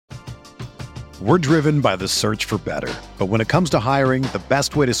We're driven by the search for better. But when it comes to hiring, the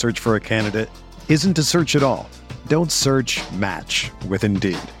best way to search for a candidate isn't to search at all. Don't search, match with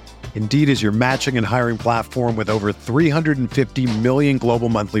Indeed. Indeed is your matching and hiring platform with over 350 million global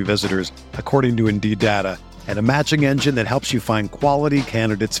monthly visitors, according to Indeed data, and a matching engine that helps you find quality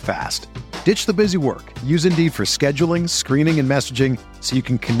candidates fast. Ditch the busy work. Use Indeed for scheduling, screening, and messaging so you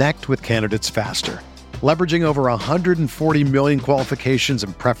can connect with candidates faster. Leveraging over 140 million qualifications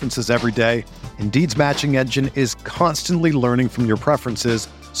and preferences every day, Indeed's matching engine is constantly learning from your preferences,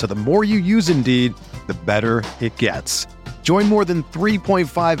 so the more you use Indeed, the better it gets. Join more than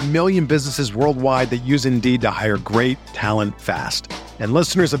 3.5 million businesses worldwide that use Indeed to hire great talent fast. And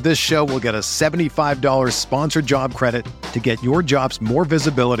listeners of this show will get a $75 sponsored job credit to get your jobs more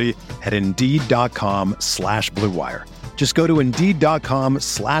visibility at Indeed.com/Blue Wire. Just go to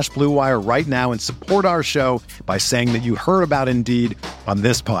Indeed.com/Blue Wire right now and support our show by saying that you heard about Indeed on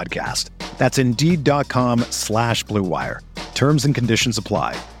this podcast. That's Indeed.com/Blue Wire. Terms and conditions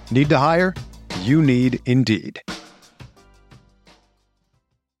apply. Need to hire? You need Indeed.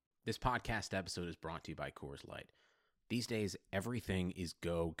 This podcast episode is brought to you by Coors Light. These days, everything is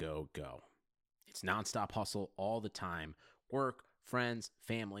go, go, go. It's nonstop hustle all the time. Work, friends,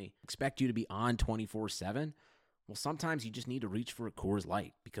 family, expect you to be on 24/7. Well, sometimes you just need to reach for a Coors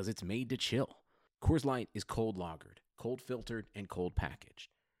Light because it's made to chill. Coors Light is cold lagered, cold filtered, and cold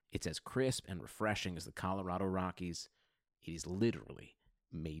packaged. It's as crisp and refreshing as the Colorado Rockies. It is literally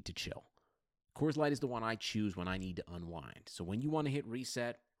made to chill. Coors Light is the one I choose when I need to unwind. So when you want to hit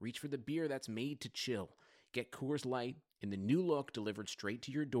reset, reach for the beer that's made to chill. Get Coors Light in the new look delivered straight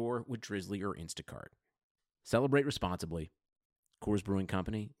to your door with Drizzly or Instacart. Celebrate responsibly. Coors Brewing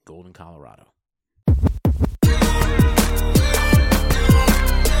Company, Golden, Colorado.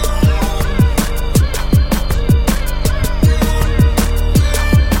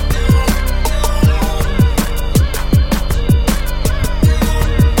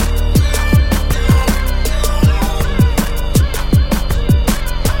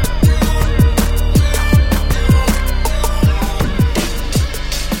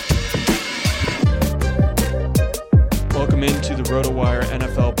 RotoWire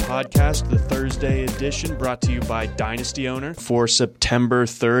NFL podcast, the Thursday edition, brought to you by Dynasty Owner for September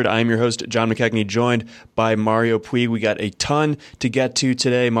 3rd. I'm your host, John McKechnie, joined by Mario Puig. We got a ton to get to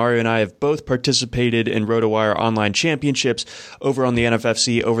today. Mario and I have both participated in RotoWire online championships over on the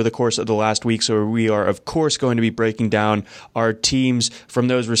NFFC over the course of the last week, so we are, of course, going to be breaking down our teams from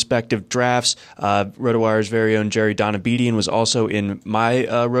those respective drafts. RotoWire's very own Jerry Donabedian was also in my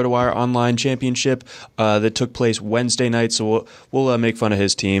RotoWire online championship that took place Wednesday night, so we'll make fun of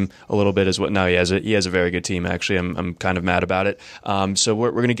his team a little bit as well. No, he has a very good team, actually. I'm kind of mad about it. So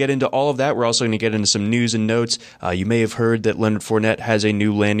we're going to get into all of that. We're also going to get into some news and notes. You may have heard that Leonard Fournette has a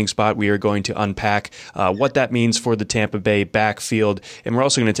new landing spot. We are going to unpack what that means for the Tampa Bay backfield, and we're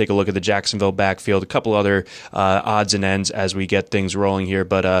also going to take a look at the Jacksonville backfield, a couple other odds and ends as we get things rolling here.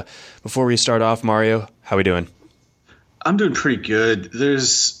 But before we start off, Mario, how we doing? I'm doing pretty good.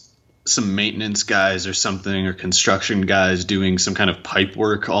 There's some maintenance guys or something, or construction guys doing some kind of pipe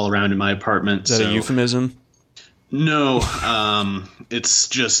work all around in my apartment. Is that a euphemism? No, it's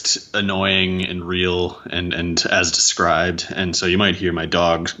just annoying and real and as described. And so you might hear my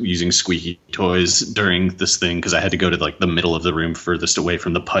dog using squeaky toys during this thing because I had to go to like the middle of the room furthest away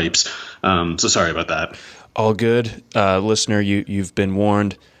from the pipes. So sorry about that. All good. Listener, you've been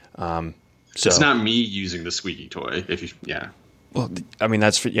warned. So it's not me using the squeaky toy. Yeah. Well, I mean,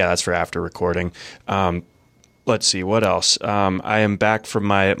 that's for after recording. Let's see, what else? I am back from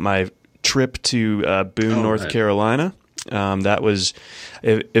my trip to Boone, North Carolina. That was,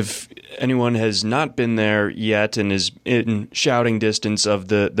 if anyone has not been there yet and is in shouting distance of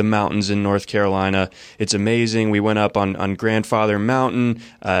the mountains in North Carolina, it's amazing. We went up on Grandfather Mountain.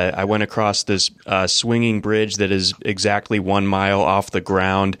 I went across this swinging bridge that is exactly 1 mile off the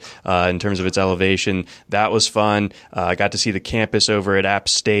ground in terms of its elevation. That was fun. I got to see the campus over at App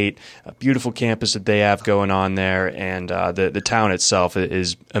State, a beautiful campus that they have going on there, and the town itself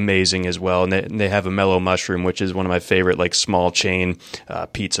is amazing as well. And they have a Mellow Mushroom, which is one of my favorite like small chain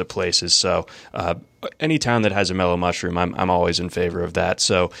pizza places. So any town that has a Mellow Mushroom, I'm always in favor of that.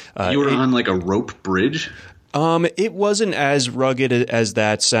 So you were on like a rope bridge? It wasn't as rugged as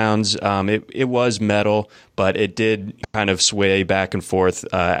that sounds. It was metal, but it did kind of sway back and forth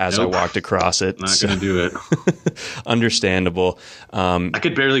as I walked across it. Not going to do it. Understandable. I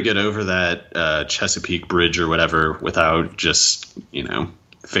could barely get over that Chesapeake Bridge or whatever without just,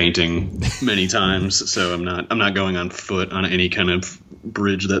 fainting many times. So I'm not going on foot on any kind of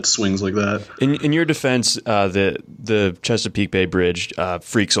bridge that swings like that. In your defense, the Chesapeake Bay Bridge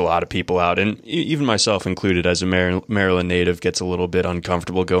freaks a lot of people out, and even myself included, as a Maryland native, gets a little bit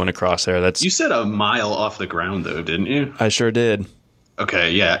uncomfortable going across there. You said a mile off the ground, though, didn't you? I sure did.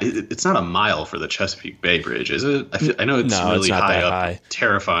 Okay, yeah, it's not a mile for the Chesapeake Bay Bridge, is it? I know it's really high up,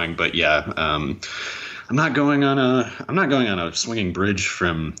 terrifying, but yeah, I'm not going on a swinging bridge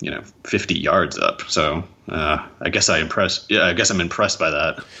from 50 yards up. So I guess I'm impressed by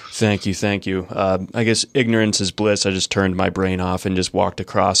that. Thank you. I guess ignorance is bliss. I just turned my brain off and just walked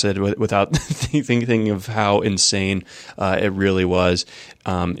across it without thinking of how insane it really was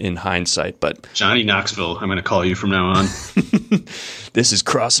in hindsight. But Johnny Knoxville, I'm going to call you from now on. This is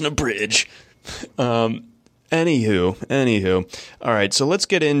crossing a bridge. Anywho. All right, so let's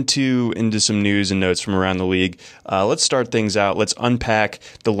get into some news and notes from around the league. Let's start things out. Let's unpack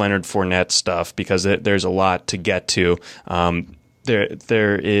the Leonard Fournette stuff because there's a lot to get to.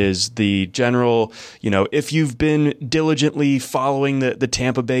 There is the general, if you've been diligently following the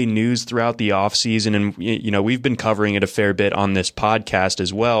Tampa Bay news throughout the offseason, and, we've been covering it a fair bit on this podcast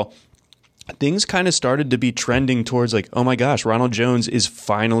as well, things kind of started to be trending towards like, oh my gosh, Ronald Jones is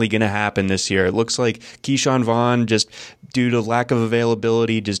finally going to happen this year. It looks like Keyshawn Vaughn, just due to lack of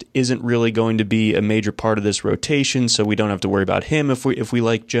availability, just isn't really going to be a major part of this rotation, so we don't have to worry about him if we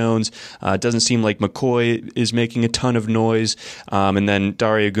like Jones. It doesn't seem like McCoy is making a ton of noise. And then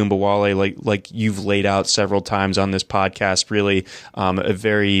Dare Ogunbowale, like you've laid out several times on this podcast, really a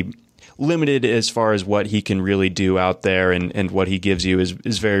very limited as far as what he can really do out there, and what he gives you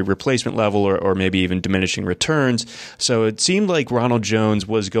is very replacement level or maybe even diminishing returns. So it seemed like Ronald Jones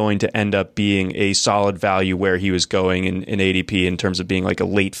was going to end up being a solid value where he was going in ADP in terms of being like a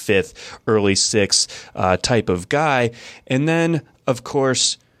late 5th, early 6th type of guy. And then, of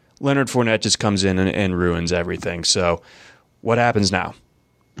course, Leonard Fournette just comes in and ruins everything. So what happens now?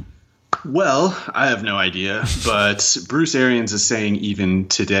 Well, I have no idea, but Bruce Arians is saying even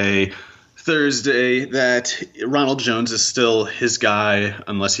today, Thursday, that Ronald Jones is still his guy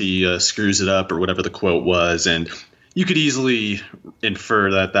unless he screws it up or whatever the quote was. And you could easily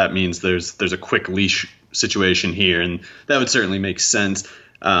infer that means there's a quick leash situation here, and that would certainly make sense.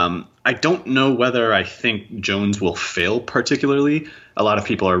 I don't know whether I think Jones will fail particularly. A lot of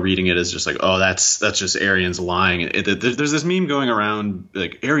people are reading it as just like, oh, that's just Arians lying. There's this meme going around,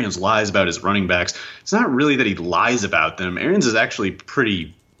 like Arians lies about his running backs. It's not really that he lies about them. Arians is actually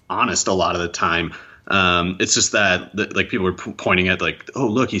pretty honest a lot of the time. It's just that like people were pointing at like, oh,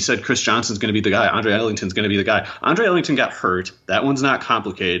 look, he said Chris Johnson's going to be the guy. Andre Ellington's going to be the guy. Andre Ellington got hurt. That one's not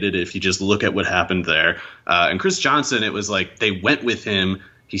complicated if you just look at what happened there. And Chris Johnson, it was like they went with him.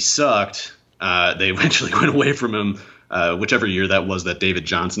 He sucked. They eventually went away from him. Whichever year that was that David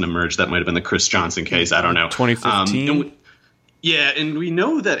Johnson emerged, that might have been the Chris Johnson case. I don't know. 2015. And we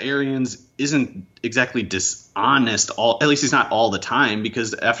know that Arians isn't exactly dishonest. At least he's not all the time,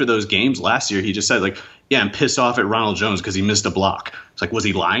 because after those games last year, he just said like, "Yeah, I'm pissed off at Ronald Jones because he missed a block." It's like, was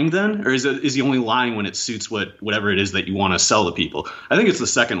he lying then, or is he only lying when it suits whatever it is that you want to sell to people? I think it's the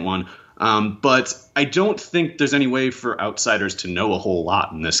second one. But I don't think there's any way for outsiders to know a whole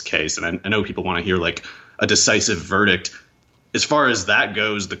lot in this case. And I know people want to hear like a decisive verdict. As far as that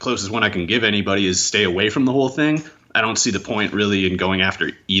goes, the closest one I can give anybody is stay away from the whole thing. I don't see the point really in going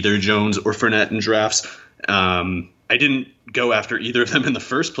after either Jones or Fournette in drafts. I didn't go after either of them in the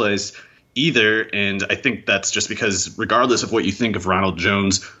first place either. And I think that's just because regardless of what you think of Ronald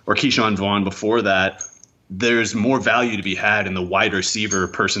Jones or Keyshawn Vaughn before that, there's more value to be had in the wide receiver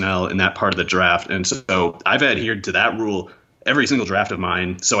personnel in that part of the draft. And so I've adhered to that rule every single draft of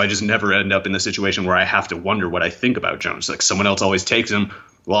mine. So I just never end up in the situation where I have to wonder what I think about Jones. Like someone else always takes him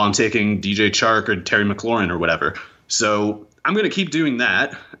while I'm taking DJ Chark or Terry McLaurin or whatever. So I'm going to keep doing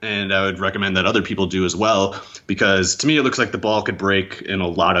that. And I would recommend that other people do as well, because to me, it looks like the ball could break in a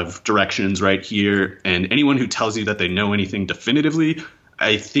lot of directions right here. And anyone who tells you that they know anything definitively,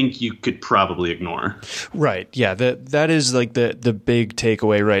 I think you could probably ignore. Right. Yeah. That is like the big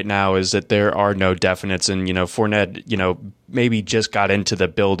takeaway right now is that there are no definites. And, Fournette, maybe just got into the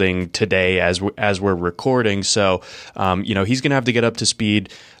building today as we're recording. So, he's going to have to get up to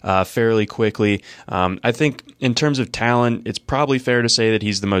speed fairly quickly. I think in terms of talent, it's probably fair to say that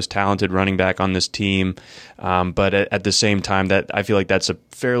he's the most talented running back on this team. But at the same time, that I feel like that's a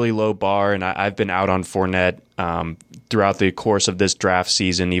fairly low bar. And I've been out on Fournette throughout the course of this draft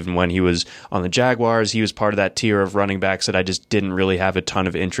season. Even when he was on the Jaguars, he was part of that tier of running backs that I just didn't really have a ton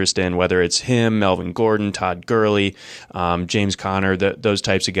of interest in, whether it's him, Melvin Gordon, Todd Gurley, James Conner, those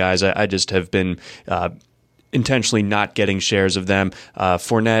types of guys. I just have been intentionally not getting shares of them.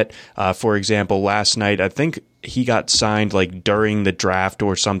 Fournette, for example, last night, I think he got signed like during the draft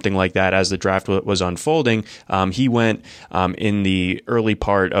or something like that as the draft was unfolding. He went in the early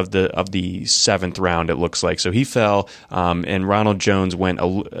part of the seventh round, it looks like. So he fell, and Ronald Jones went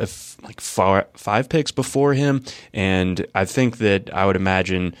like five picks before him. And I think that I would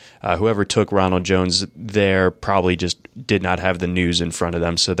imagine whoever took Ronald Jones there probably just did not have the news in front of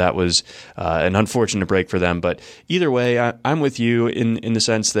them. So that was an unfortunate break for them. But either way, I'm with you in the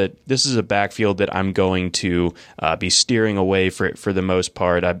sense that this is a backfield that I'm going to be steering away for the most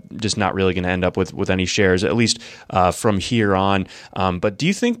part. I'm just not really going to end up with any shares, at least from here on. But do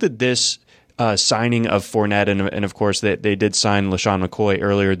you think that this signing of Fournette, and of course they did sign LaShawn McCoy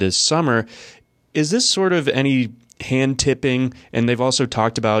earlier this summer, is this sort of any hand tipping? And they've also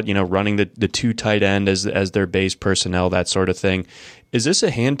talked about, running the two tight end as their base personnel, that sort of thing. Is this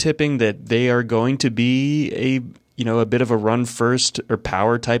a hand tipping that they are going to be a bit of a run first or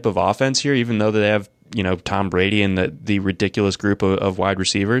power type of offense here, even though they have Tom Brady and the ridiculous group of wide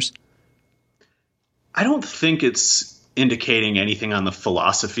receivers? I don't think it's indicating anything on the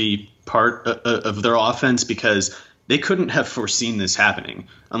philosophy part of their offense, because they couldn't have foreseen this happening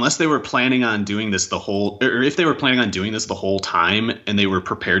unless they were planning on doing this if they were planning on doing this the whole time and they were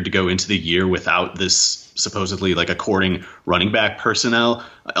prepared to go into the year without this supposedly like according running back personnel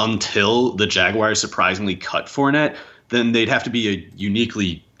until the Jaguars surprisingly cut Fournette, then they'd have to be a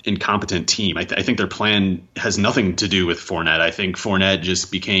uniquely incompetent team. I think their plan has nothing to do with Fournette. I think Fournette just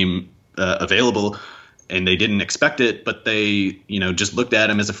became available and they didn't expect it, but they, just looked at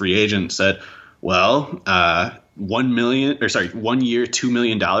him as a free agent and said, well, 1 year, $2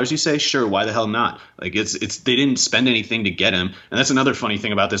 million, you say? Sure, why the hell not? Like it's they didn't spend anything to get him. And that's another funny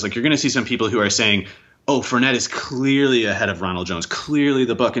thing about this. Like, you're going to see some people who are saying, oh, Fournette is clearly ahead of Ronald Jones. Clearly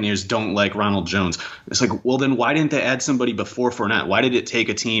the Buccaneers don't like Ronald Jones. It's like, well, then why didn't they add somebody before Fournette? Why did it take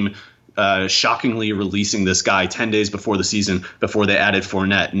a team shockingly releasing this guy 10 days before the season before they added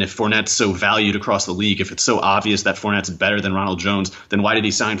Fournette? And if Fournette's so valued across the league, if it's so obvious that Fournette's better than Ronald Jones, then why did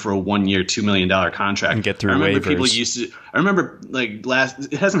he sign for a 1 year, $2 million contract and get through waivers? I remember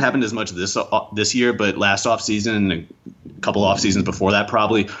it hasn't happened as much this year, but last offseason and a couple off seasons before that,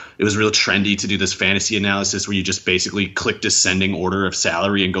 probably, it was real trendy to do this fantasy analysis where you just basically click descending order of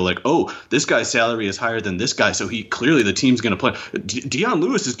salary and go like, oh, this guy's salary is higher than this guy, so clearly the team's going to play. Deion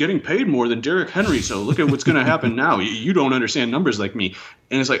Lewis is getting paid more than Derrick Henry, so look at what's going to happen now. You don't understand numbers like me.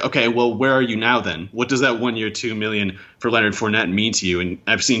 And it's like, okay, well, where are you now then? What does that 1 year, $2 million for Leonard Fournette mean to you? And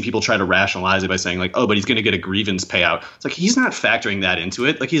I've seen people try to rationalize it by saying like, oh, but he's going to get a grievance payout. It's like, he's not factoring that into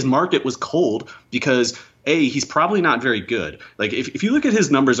it. Like, his market was cold because he's probably not very good. Like, if you look at his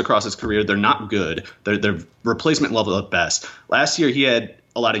numbers across his career, they're not good. They're replacement level at best. Last year, he had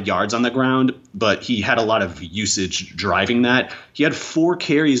a lot of yards on the ground, but he had a lot of usage driving that. He had 4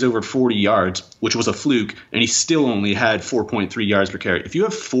 carries over 40 yards, which was a fluke, and he still only had 4.3 yards per carry. If you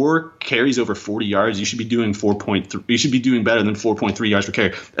have 4 carries over 40 yards, you should be doing 4.3. You should be doing better than 4.3 yards per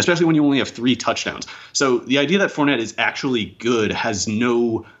carry, especially when you only have 3 touchdowns. So the idea that Fournette is actually good has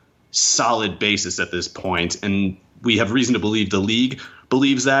no solid basis at this point, and we have reason to believe the league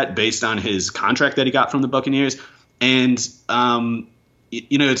believes that based on his contract that he got from the Buccaneers. And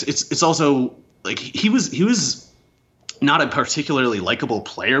it's also like he was not a particularly likable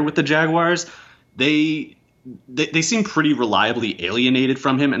player with the Jaguars. They seem pretty reliably alienated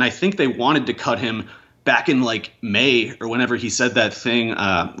from him, and I think they wanted to cut him back in like May or whenever he said that thing.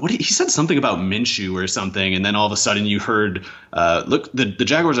 He said something about Minshew or something, and then all of a sudden you heard, look, the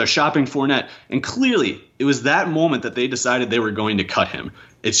Jaguars are shopping Fournette, and clearly it was that moment that they decided they were going to cut him.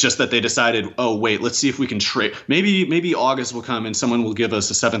 It's just that they decided, oh, wait, let's see if we can trade. Maybe August will come and someone will give us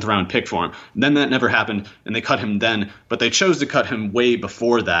a 7th round pick for him. And then that never happened, and they cut him then. But they chose to cut him way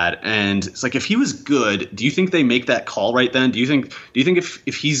before that. And it's like, if he was good, do you think they make that call right then? Do you think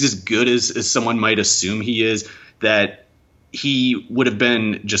if he's as good as someone might assume he is, that he would have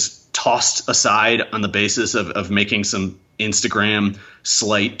been just tossed aside on the basis of making some Instagram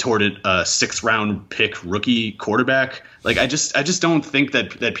slight toward a 6th round pick rookie quarterback? Like, I just don't think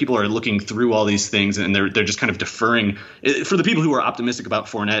that people are looking through all these things and they're just kind of deferring. For the people who are optimistic about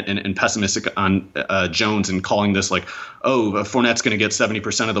Fournette and pessimistic on Jones and calling this like, oh, Fournette's going to get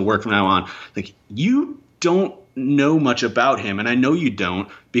 70% of the work from now on. Like, you don't know much about him, and I know you don't,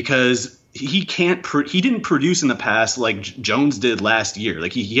 because he didn't produce in the past like Jones did last year.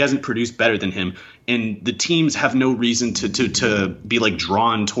 Like, he hasn't produced better than him, and the teams have no reason to be like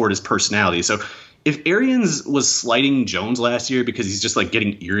drawn toward his personality. So if Arians was slighting Jones last year because he's just like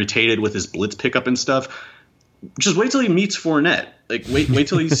getting irritated with his blitz pickup and stuff, just wait till he meets Fournette. Like, wait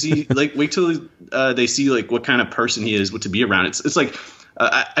till you see, like, wait till they see like what kind of person he is to be around. It's like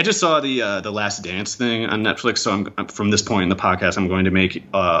I just saw the Last Dance thing on Netflix, so from this point in the podcast, I'm going to make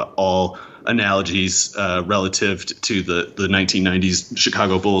all analogies relative to the 1990s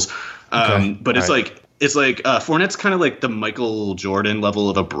Chicago Bulls. But it's like Fournette's kind of like the Michael Jordan level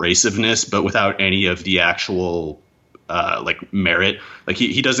of abrasiveness, but without any of the actual merit. Like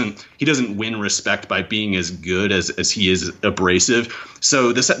he doesn't win respect by being as good as he is abrasive.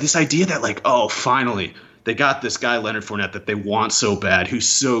 So this idea that like, oh, finally they got this guy Leonard Fournette that they want so bad, who's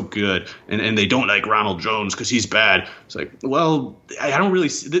so good, and they don't like Ronald Jones because he's bad. It's like, well, I don't really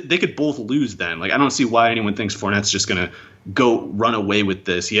see, they could both lose then. Like I don't see why anyone thinks Fournette's just gonna go run away with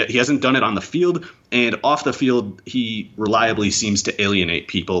this. He hasn't done it on the field, and off the field he reliably seems to alienate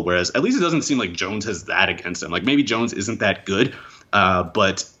people, whereas at least it doesn't seem like Jones has that against him. Like maybe Jones isn't that good,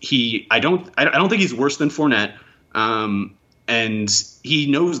 but I don't think he's worse than Fournette. And he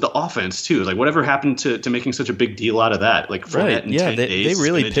knows the offense too. Like whatever happened to making such a big deal out of that? Like Fournette in 10 days, they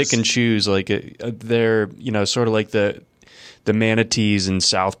really pick and choose. Like they're sort of like the manatees in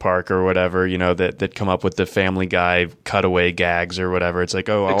South Park or whatever, that come up with the Family Guy cutaway gags or whatever. It's like,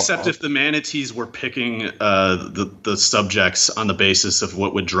 except if the manatees were picking the subjects on the basis of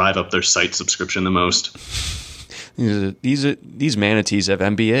what would drive up their site subscription the most. These manatees have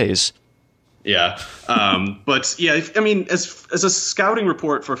MBAs. Yeah. But yeah, I mean, as a scouting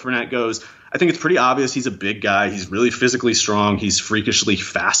report for Fournette goes, I think it's pretty obvious he's a big guy. He's really physically strong. He's freakishly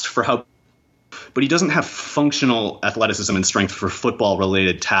fast but he doesn't have functional athleticism and strength for football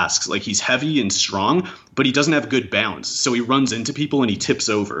related tasks. Like he's heavy and strong, but he doesn't have good balance. So he runs into people and he tips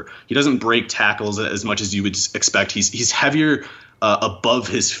over. He doesn't break tackles as much as you would expect. He's heavier above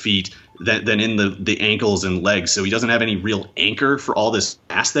his feet than in the ankles and legs. So he doesn't have any real anchor for all this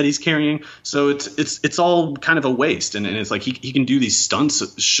mass that he's carrying. So it's all kind of a waste. And it's like he can do these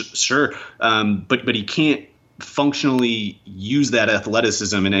stunts, sure, but he can't functionally use that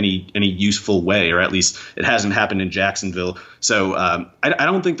athleticism in any useful way, or at least it hasn't happened in Jacksonville. So I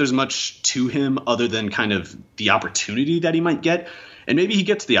don't think there's much to him other than kind of the opportunity that he might get. And maybe he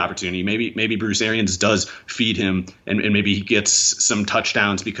gets the opportunity. Maybe Bruce Arians does feed him, and maybe he gets some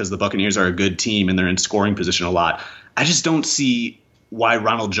touchdowns because the Buccaneers are a good team and they're in scoring position a lot. I just don't see why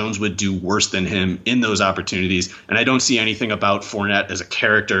Ronald Jones would do worse than him in those opportunities. And I don't see anything about Fournette as a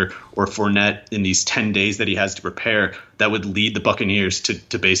character or Fournette in these 10 days that he has to prepare that would lead the Buccaneers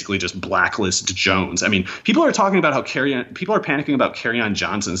to basically just blacklist Jones. I mean, people are talking about people are panicking about Kerryon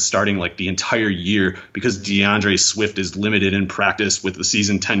Johnson starting like the entire year because DeAndre Swift is limited in practice with the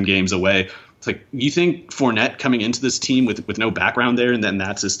season 10 games away. It's like, you think Fournette coming into this team with no background there and then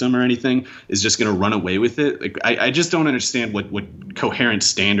that system or anything is just going to run away with it? Like, I just don't understand what coherent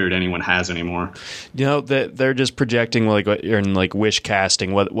standard anyone has anymore. That they're just projecting like wish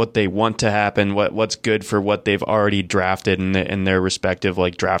casting what they want to happen, what's good for what they've already drafted in their respective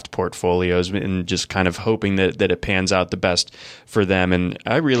like draft portfolios, and just kind of hoping that it pans out the best for them. And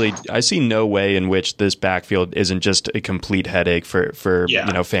I see no way in which this backfield isn't just a complete headache for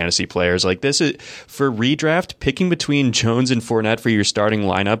fantasy players. Like this is for redraft, picking between Jones and Fournette for your starting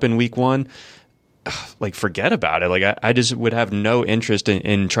lineup in week 1. Like forget about it. Like I just would have no interest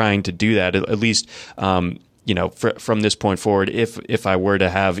in trying to do that, at least from this point forward. If I were to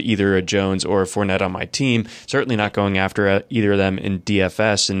have either a Jones or a Fournette on my team, certainly not going after either of them in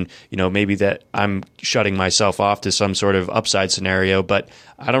DFS. And maybe that I'm shutting myself off to some sort of upside scenario, but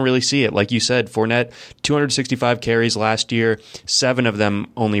I don't really see it. Like you said, Fournette, 265 carries last year. 7 of them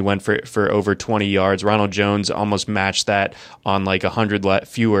only went for over 20 yards. Ronald Jones almost matched that on like 100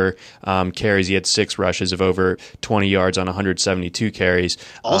 fewer carries. He had 6 rushes of over 20 yards on 172 carries.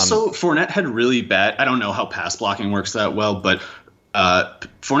 Also, Fournette had really bad, I don't know how pass blocking works that well, but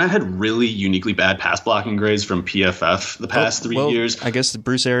Fournette had really uniquely bad pass blocking grades from PFF the past 3 years. I guess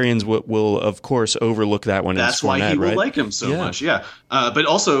Bruce Arians will of course overlook that one. That's why he will like him so much. Yeah. But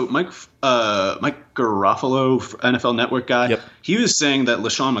also Mike Garofalo, NFL Network guy, he was saying that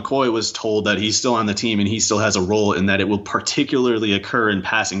LaShawn McCoy was told that he's still on the team and he still has a role, and that it will particularly occur in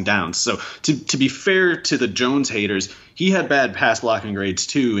passing downs. So to be fair to the Jones haters, he had bad pass blocking grades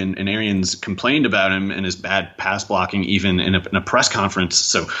too, and Arians complained about him and his bad pass blocking even in a press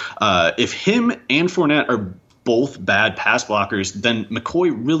conference. So if him and Fournette are both bad pass blockers, then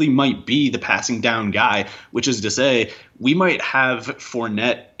McCoy really might be the passing down guy, which is to say we might have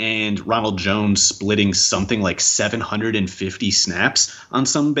Fournette and Ronald Jones splitting something like 750 snaps on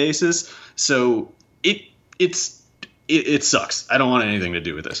some basis. So it sucks. I don't want anything to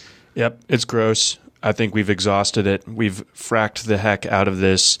do with this. Yep, it's gross. I think we've exhausted it. We've fracked the heck out of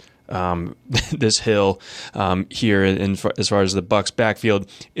this this hill here as far as the Bucs backfield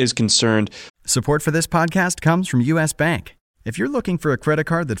is concerned. Support for this podcast comes from U.S. Bank. If you're looking for a credit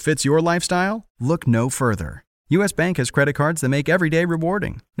card that fits your lifestyle, look no further. U.S. Bank has credit cards that make every day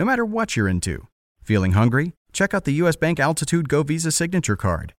rewarding, no matter what you're into. Feeling hungry? Check out the U.S. Bank Altitude Go Visa Signature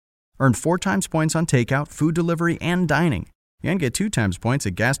Card. Earn 4 times points on takeout, food delivery, and dining. And get 2 times points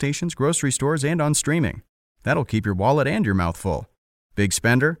at gas stations, grocery stores, and on streaming. That'll keep your wallet and your mouth full. Big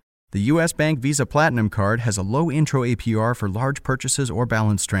spender? The U.S. Bank Visa Platinum Card has a low intro APR for large purchases or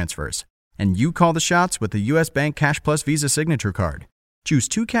balance transfers. And you call the shots with the U.S. Bank Cash Plus Visa Signature Card. Choose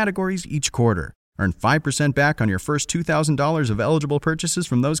 2 categories each quarter. Earn 5% back on your first $2,000 of eligible purchases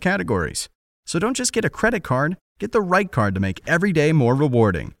from those categories. So don't just get a credit card, get the right card to make every day more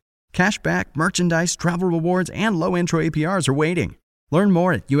rewarding. Cashback, merchandise, travel rewards, and low intro APRs are waiting. Learn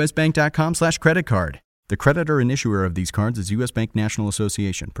more at usbank.com/creditcard. The creditor and issuer of these cards is U.S. Bank National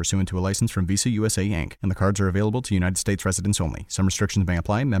Association, pursuant to a license from Visa USA Inc., and the cards are available to United States residents only. Some restrictions may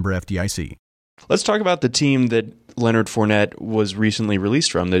apply. Member FDIC. Let's talk about the team that Leonard Fournette was recently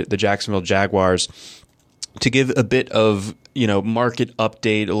released from, the Jacksonville Jaguars. To give a bit of, market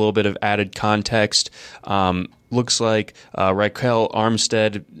update, a little bit of added context, looks like Ryquell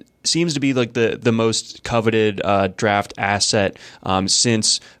Armstead seems to be like the most coveted draft asset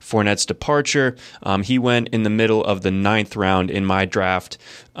since Fournette's departure. He went in the middle of the 9th round in my draft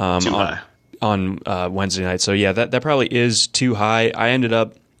on Wednesday night. So yeah, that probably is too high. I ended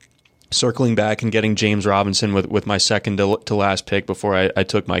up circling back and getting James Robinson with my second to last pick before I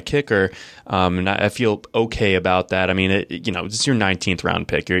took my kicker, and I feel okay about that. I mean, it's your 19th round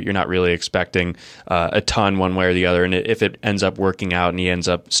pick. You're not really expecting a ton one way or the other, and if it ends up working out and he ends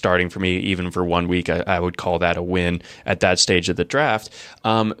up starting for me even for 1 week, I would call that a win at that stage of the draft.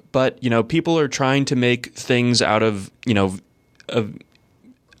 But people are trying to make things out of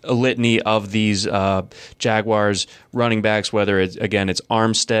a litany of these Jaguars running backs, whether it's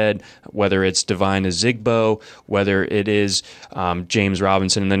Armstead, whether it's Devine Ezigbo, whether it is James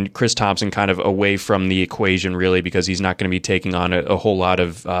Robinson, and then Chris Thompson kind of away from the equation really because he's not going to be taking on a whole lot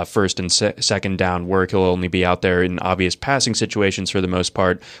of first and second down work. He'll only be out there in obvious passing situations for the most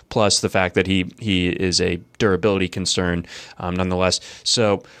part, plus the fact that he is a durability concern nonetheless.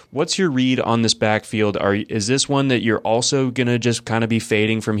 So what's your read on this backfield? Is this one that you're also going to just kind of be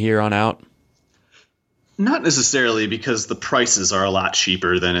fading from here on out? Not necessarily, because the prices are a lot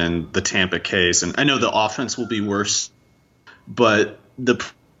cheaper than in the Tampa case. And I know the offense will be worse, but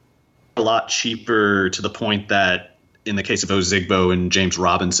a lot cheaper to the point that in the case of Ozigbo and James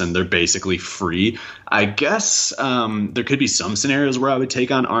Robinson, they're basically free. I guess there could be some scenarios where I would take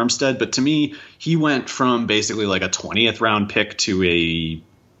on Armstead, but to me, he went from basically like a 20th round pick to maybe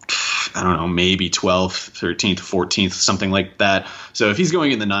 12th, 13th, 14th, something like that. So if he's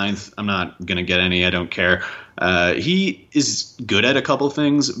going in the 9th, I'm not going to get any. I don't care. He is good at a couple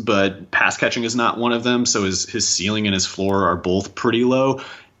things, but pass catching is not one of them. So his ceiling and his floor are both pretty low.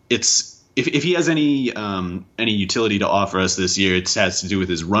 If he has any utility to offer us this year, it has to do with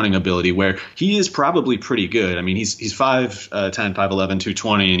his running ability, where he is probably pretty good. I mean, he's 5'10", 5'11",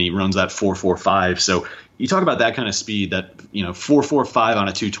 220, and he runs that 4.45. So you talk about that kind of speed, that 4.45 on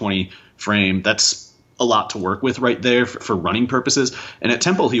a 220 frame. That's a lot to work with right there for running purposes. And at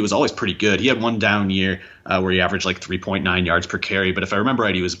Temple, he was always pretty good. He had one down year where he averaged like 3.9 yards per carry. But if I remember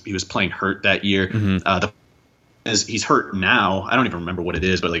right, he was playing hurt that year. Mm-hmm. He's hurt now. I don't even remember what it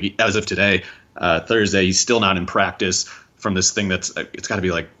is, but like as of today, Thursday, he's still not in practice from this thing it's got to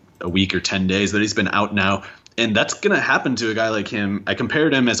be like a week or 10 days that he's been out now. And that's going to happen to a guy like him. I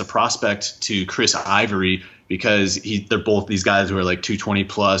compared him as a prospect to Chris Ivory because they're both these guys who are like 220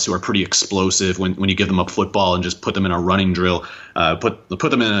 plus, who are pretty explosive when you give them a football and just put them in a running drill, put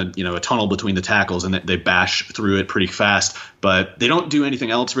them in a tunnel between the tackles, and they bash through it pretty fast. But they don't do anything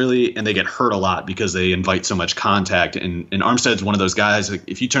else really, and they get hurt a lot because they invite so much contact. And Armstead's one of those guys. Like,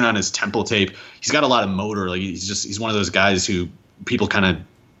 if you turn on his Temple tape, he's got a lot of motor. Like he's one of those guys who people kind of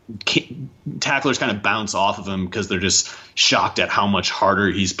tacklers kind of bounce off of him because they're just shocked at how much harder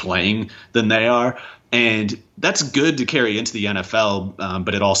he's playing than they are. And that's good to carry into the NFL,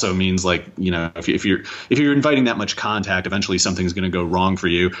 but it also means if you're inviting that much contact, eventually something's going to go wrong for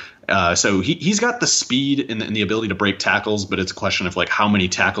you. So he's got the speed and the ability to break tackles, but it's a question of how many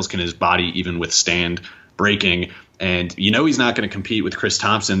tackles can his body even withstand breaking. And he's not going to compete with Chris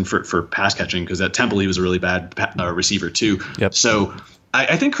Thompson for pass catching, because at Temple he was a really bad receiver too. Yep. So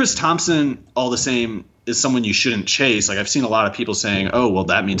I think Chris Thompson, all the same, is someone you shouldn't chase. Like, I've seen a lot of people saying, oh, well,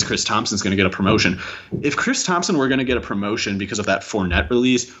 that means Chris Thompson's going to get a promotion. If Chris Thompson were going to get a promotion because of that Fournette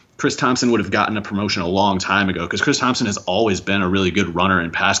release, Chris Thompson would have gotten a promotion a long time ago, because Chris Thompson has always been a really good runner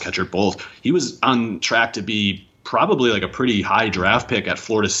and pass catcher both. He was on track to be probably like a pretty high draft pick at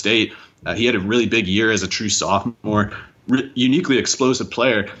Florida State. He had a really big year as a true sophomore. uniquely explosive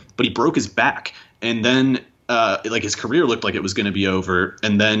player, but he broke his back. And then like his career looked like it was going to be over.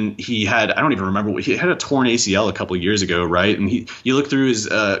 And then he had, I don't even remember, he had a torn ACL a couple of years ago, right? And you look through his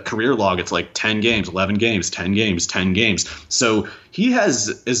career log, it's like 10 games, 11 games, 10 games, 10 games. So he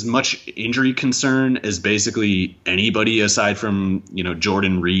has as much injury concern as basically anybody aside from,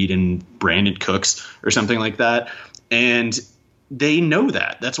 Jordan Reed and Brandon Cooks or something like that. And they know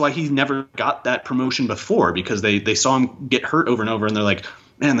that. That's why he never got that promotion before, because they saw him get hurt over and over, and they're like,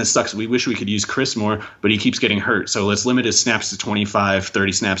 man, this sucks. We wish we could use Chris more, but he keeps getting hurt. So let's limit his snaps to 25,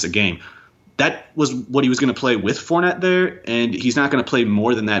 30 snaps a game. That was what he was going to play with Fournette there, and he's not going to play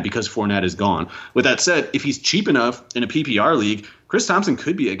more than that because Fournette is gone. With that said, if he's cheap enough in a PPR league, Chris Thompson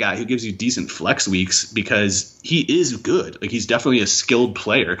could be a guy who gives you decent flex weeks because he is good. Like, he's definitely a skilled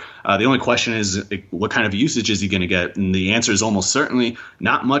player. The only question is, like, what kind of usage is he going to get? And the answer is almost certainly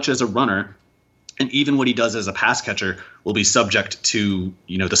not much as a runner. And even what he does as a pass catcher will be subject to,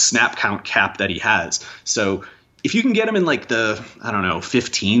 the snap count cap that he has. So if you can get him in like the,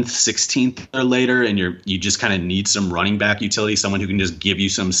 15th, 16th or later, and you just kind of need some running back utility, someone who can just give you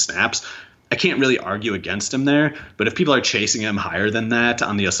some snaps, I can't really argue against him there. But if people are chasing him higher than that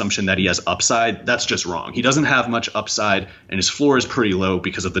on the assumption that he has upside, that's just wrong. He doesn't have much upside, and his floor is pretty low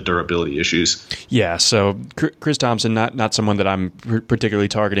because of the durability issues. Yeah, so Chris Thompson, not someone that I'm particularly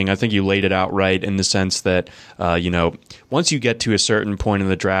targeting. I think you laid it out right in the sense that, once you get to a certain point in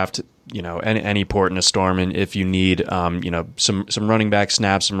the draft, any port in a storm, and if you need, some running back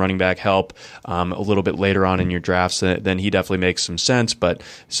snaps, some running back help a little bit later on in your drafts, then he definitely makes some sense. But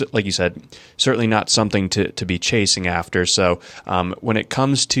like you said, certainly not something to be chasing after. So when it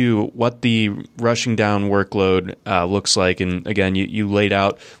comes to what the rushing down workload looks like, and again, you laid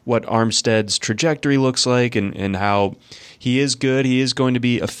out what Armstead's trajectory looks like and how he is good. He is going to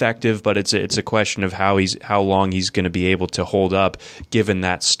be effective, but it's a question of how long he's going to be able to hold up given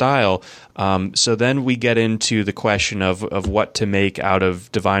that style. So then we get into the question of what to make out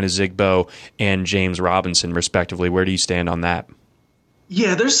of Devine Ozigbo and James Robinson, respectively. Where do you stand on that?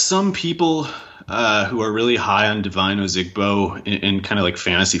 Yeah, there's some people who are really high on Devine Ozigbo in kind of like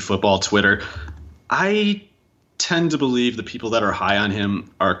fantasy football Twitter. I tend to believe the people that are high on him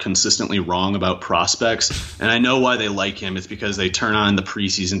are consistently wrong about prospects. And I know why they like him. It's because they turn on the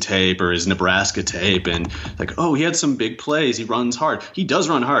preseason tape or his Nebraska tape and like, oh, he had some big plays. He runs hard. He does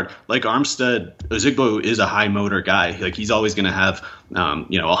run hard. Like Armstead, Ozigbo is a high motor guy. Like, he's always going to have,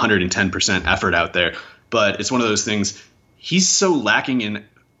 110% effort out there. But it's one of those things. He's so lacking in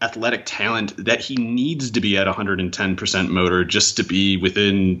athletic talent that he needs to be at 110% motor just to be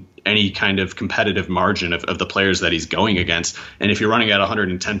within any kind of competitive margin of the players that he's going against. And if you're running at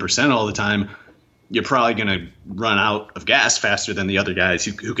 110% all the time, you're probably going to run out of gas faster than the other guys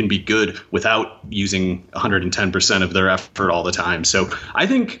who can be good without using 110% of their effort all the time. So I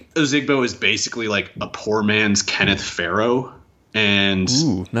think Ozigbo is basically like a poor man's Kenneth Farrow. And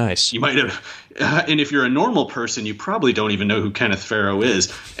ooh, nice. You might have, and if you're a normal person, you probably don't even know who Kenneth Farrow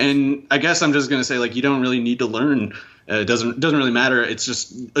is. And I guess I'm just going to say, like, you don't really need to learn. It doesn't really matter. It's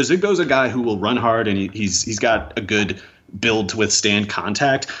just Ozigbo's a guy who will run hard, and he's got a good build to withstand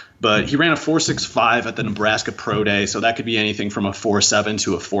contact. But he ran a 4.65 at the Nebraska Pro Day, so that could be anything from a 4.7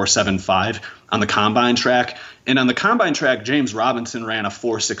 to a 4.75 on the combine track. And on the combine track, James Robinson ran a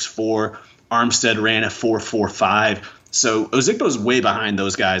 4.64. Armstead ran a 4.45. So Ozigbo's way behind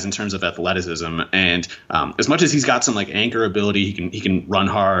those guys in terms of athleticism, and as much as he's got some like anchor ability, he can run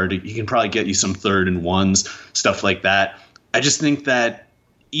hard. He can probably get you some 3rd and 1s, stuff like that. I just think that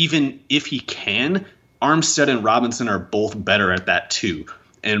even if he can, Armstead and Robinson are both better at that too.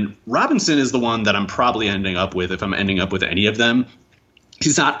 And Robinson is the one that I'm probably ending up with if I'm ending up with any of them.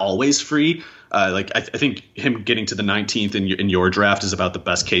 He's not always free. I think him getting to the 19th in your draft is about the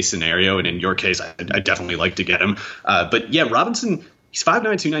best case scenario. And in your case, I definitely like to get him. But yeah, Robinson, he's 5'9",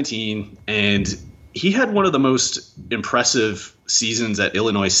 219, and he had one of the most impressive seasons at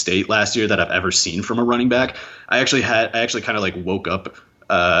Illinois State last year that I've ever seen from a running back. I actually kind of like woke up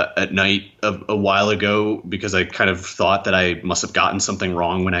at night a while ago because I kind of thought that I must have gotten something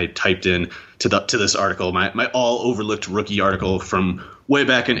wrong when I typed in to this article, my all overlooked rookie article from way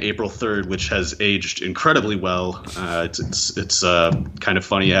back in April 3rd, which has aged incredibly well. It's kind of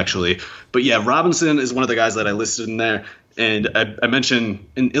funny, actually. But yeah, Robinson is one of the guys that I listed in there. And I mentioned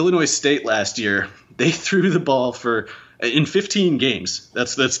in Illinois State last year, they threw the ball in 15 games.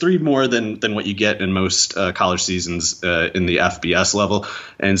 That's 3 more than what you get in most college seasons in the FBS level.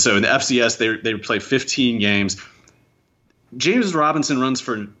 And so in the FCS, they play 15 games. James Robinson runs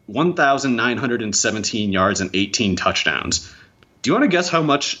for 1,917 yards and 18 touchdowns. Do you want to guess how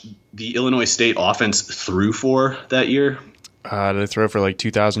much the Illinois State offense threw for that year? Did they throw for like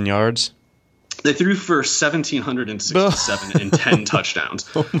 2,000 yards? They threw for 1,767 and 10 touchdowns.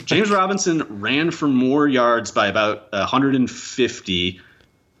 James Robinson ran for more yards by about 150,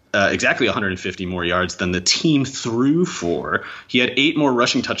 exactly 150 more yards than the team threw for. He had 8 more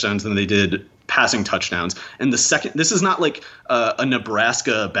rushing touchdowns than they did passing touchdowns. And this is not like a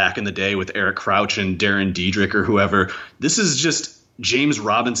Nebraska back in the day with Eric Crouch and Darren Diedrich or whoever. This is just James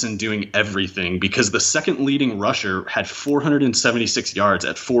Robinson doing everything, because the second leading rusher had 476 yards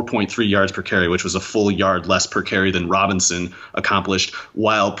at 4.3 yards per carry, which was a full yard less per carry than Robinson accomplished,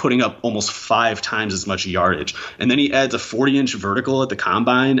 while putting up almost 5 times as much yardage. And then he adds a 40-inch vertical at the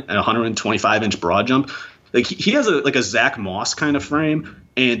combine and a 125-inch broad jump. Like he has a Zach Moss kind of frame,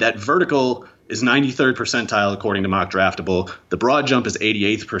 and that vertical is 93rd percentile according to Mock Draftable. The broad jump is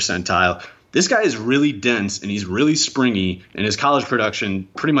 88th percentile. This guy is really dense and he's really springy, and his college production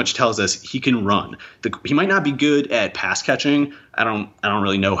pretty much tells us he can run. He might not be good at pass catching. I don't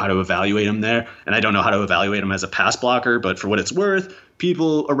really know how to evaluate him there, and I don't know how to evaluate him as a pass blocker, but for what it's worth,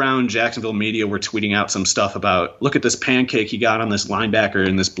 people around Jacksonville media were tweeting out some stuff about, look at this pancake he got on this linebacker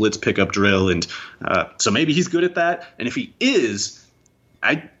in this blitz pickup drill, and so maybe he's good at that. And if he is,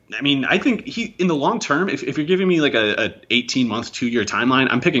 I think he, in the long term, if you're giving me like a 18-month, 2-year timeline,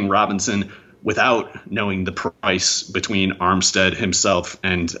 I'm picking Robinson without knowing the price between Armstead himself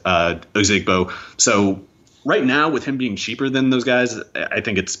and Ozigbo. So right now, with him being cheaper than those guys, I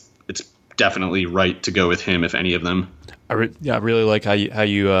think it's definitely right to go with him, if any of them. I really like how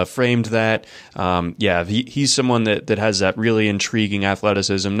you framed that. He's someone that has that really intriguing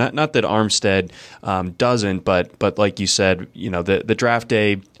athleticism. Not that Armstead doesn't, but like you said, the draft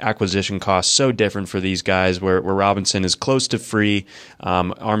day acquisition cost so different for these guys. Where Robinson is close to free,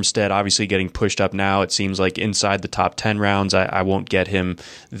 Armstead obviously getting pushed up now. It seems like inside the top 10 rounds. I won't get him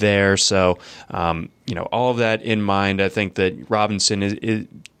there. So all of that in mind, I think that Robinson is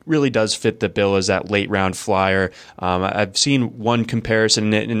really does fit the bill as that late round flyer. I've seen one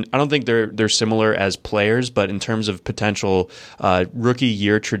comparison, and I don't think they're similar as players, but in terms of potential rookie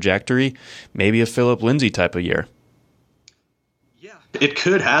year trajectory, maybe a Phillip Lindsay type of year. Yeah, it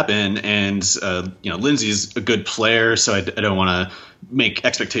could happen, and Lindsay's a good player, so I don't want to make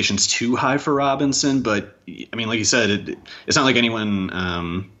expectations too high for Robinson. But I mean, like you said, it's not like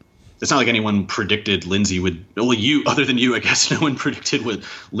anyone. It's not like anyone predicted Lindsay would. Well, other than you, I guess, no one predicted what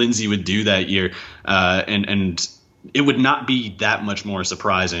Lindsay would do that year, and it would not be that much more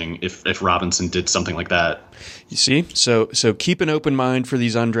surprising if Robinson did something like that. You see, so keep an open mind for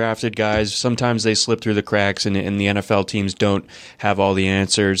these undrafted guys. Sometimes they slip through the cracks, and the NFL teams don't have all the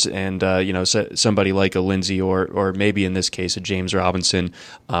answers. And somebody like a Lindsay or maybe in this case a James Robinson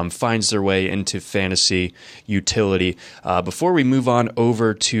finds their way into fantasy utility. Before we move on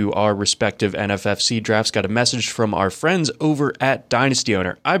over to our respective NFFC drafts, got a message from our friends over at Dynasty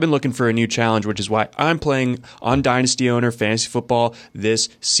Owner. I've been looking for a new challenge, which is why I'm playing on Dynasty Owner Fantasy Football this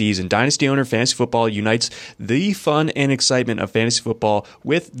season. Dynasty Owner Fantasy Football unites the fun and excitement of fantasy football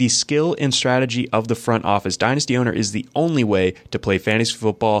with the skill and strategy of the front office. Dynasty Owner is the only way to play fantasy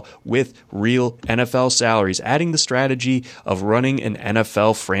football with real NFL salaries, adding the strategy of running an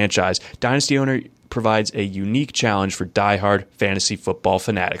NFL franchise. Dynasty Owner provides a unique challenge for diehard fantasy football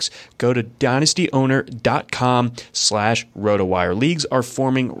fanatics. Go to dynastyowner.com/RotoWire. Leagues are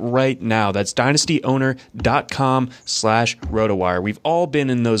forming right now. That's dynastyowner.com/RotoWire. We've all been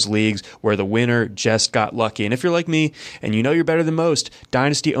in those leagues where the winner just got lucky. And if you're like me and you know you're better than most,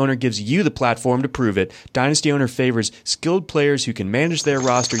 Dynasty Owner gives you the platform to prove it. Dynasty Owner favors skilled players who can manage their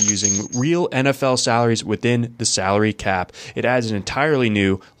roster using real NFL salaries within the salary cap. It adds an entirely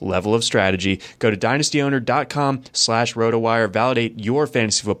new level of strategy. Go to dynastyowner.com/RotoWire. Validate your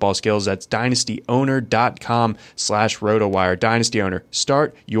fantasy football skills. That's dynastyowner.com/RotoWire. Dynasty Owner.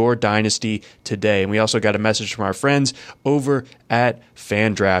 Start your dynasty today. And we also got a message from our friends over at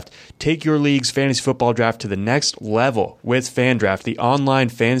FanDraft. Take your league's fantasy football draft to the next level with FanDraft, the online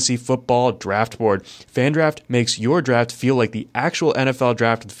fantasy football draft board. FanDraft makes your draft feel like the actual NFL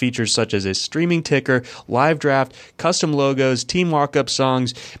draft with features such as a streaming ticker, live draft, custom logos, team walk-up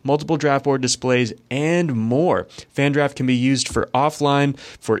songs, multiple draft board displays, and more. FanDraft can be used for offline,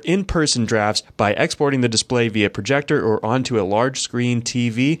 for in-person drafts by exporting the display via projector or onto a large screen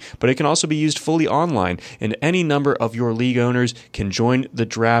TV, but it can also be used fully online, and any number of your league owners can join the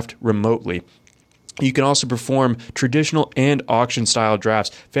draft remotely. You can also perform traditional and auction-style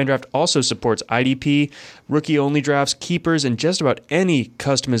drafts. FanDraft also supports IDP, rookie-only drafts, keepers, and just about any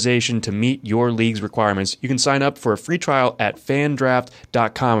customization to meet your league's requirements. You can sign up for a free trial at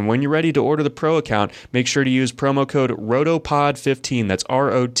fandraft.com. And when you're ready to order the pro account, make sure to use promo code ROTOPOD15. That's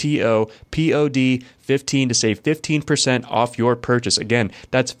ROTOPOD 15 to save 15% off your purchase. Again,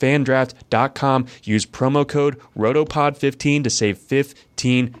 that's fandraft.com. Use promo code ROTOPOD15 to save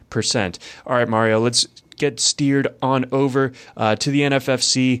 15%. All right, Mario, let's get steered on over to the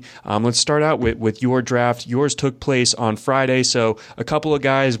NFFC. Let's start out with your draft. Yours took place on Friday, so a couple of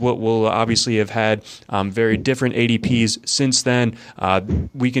guys will obviously have had very different ADPs since then.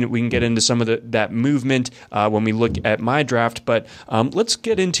 We can get into some of that movement when we look at my draft, but let's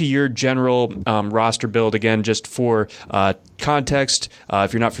get into your general roster build again, just for context.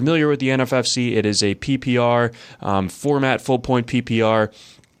 If you're not familiar with the NFFC, it is a PPR format, full point PPR.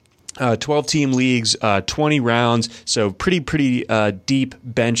 12-team leagues, 20 rounds, so pretty deep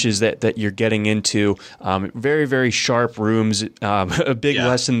benches that you're getting into. Very, very sharp rooms. A big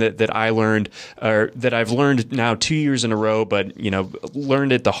lesson that I learned, or that I've learned now 2 years in a row, but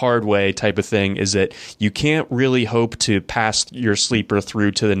learned it the hard way type of thing, is that you can't really hope to pass your sleeper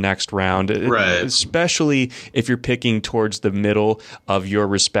through to the next round, right? Especially if you're picking towards the middle of your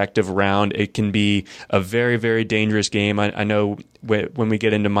respective round. It can be a very, very dangerous game. I know when we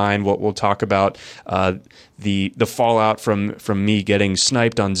get into mine, we'll talk about the fallout from me getting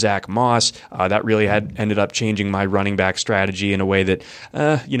sniped on Zach Moss. That really ended up changing my running back strategy in a way that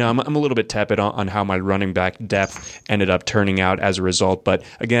I'm a little bit tepid on how my running back depth ended up turning out as a result. But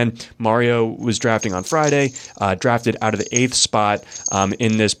again, Mario was drafting on Friday, drafted out of the 8th spot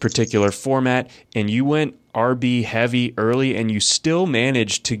in this particular format, and you went RB heavy early, and you still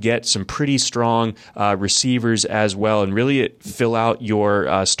managed to get some pretty strong receivers as well, and really fill out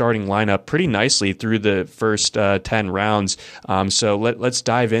your starting lineup pretty nicely through the first 10 rounds. So let's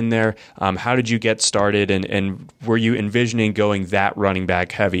dive in there. How did you get started, and were you envisioning going that running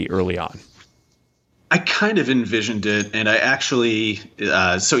back heavy early on? I kind of envisioned it, and I actually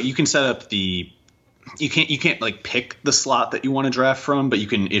so you can set up you can't like pick the slot that you want to draft from, but you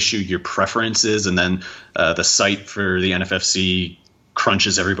can issue your preferences, and then the site for the NFFC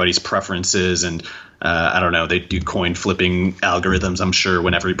crunches everybody's preferences, and I don't know, they do coin flipping algorithms, I'm sure,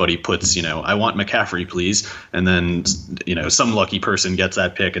 when everybody puts, I want McCaffrey, please, and then some lucky person gets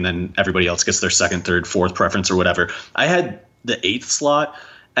that pick, and then everybody else gets their second, third, fourth preference or whatever. I had the 8th slot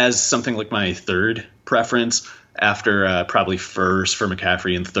as something like my third preference, after probably first for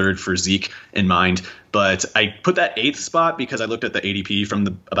McCaffrey and third for Zeke in mind. But I put that 8th spot because I looked at the ADP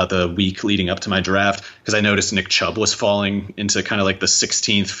from about the week leading up to my draft, because I noticed Nick Chubb was falling into kind of like the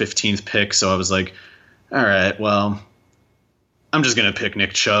 16th, 15th pick. So I was like, all right, well, I'm just going to pick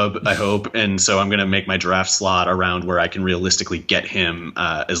Nick Chubb, I hope. And so I'm going to make my draft slot around where I can realistically get him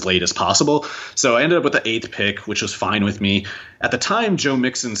as late as possible. So I ended up with the 8th pick, which was fine with me. At the time, Joe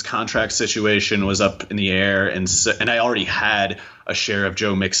Mixon's contract situation was up in the air, and I already had a share of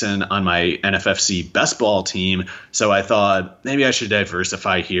Joe Mixon on my NFFC best ball team. So I thought maybe I should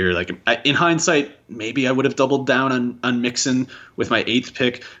diversify here. Like, in hindsight, maybe I would have doubled down on Mixon with my 8th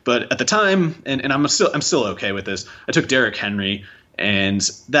pick. But at the time, and I'm still okay with this, I took Derrick Henry, and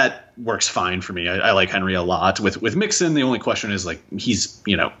that works fine for me. I like Henry a lot. With Mixon, the only question is, like, he's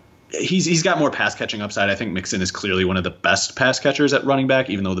got more pass catching upside. I think Mixon is clearly one of the best pass catchers at running back,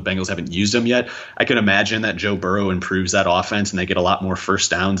 even though the Bengals haven't used him yet. I can imagine that Joe Burrow improves that offense and they get a lot more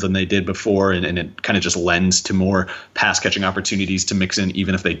first downs than they did before, and it kind of just lends to more pass catching opportunities to Mixon,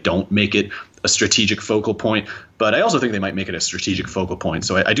 even if they don't make it a strategic focal point. But I also think they might make it a strategic focal point.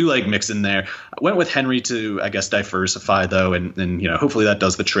 So I do like Mixon there. I went with Henry to, I guess, diversify, though, and hopefully that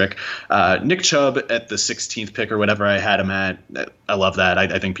does the trick. Nick Chubb at the 16th pick or whatever I had him at, I love that.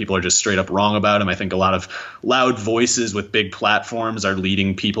 I think people are just straight up wrong about him. I think a lot of loud voices with big platforms are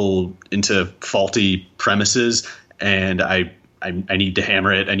leading people into faulty premises, and I need to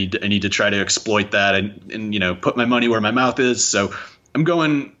hammer it. I need to try to exploit that and put my money where my mouth is. So I'm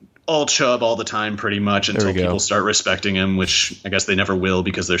going all Chubb all the time pretty much until people start respecting him, which I guess they never will,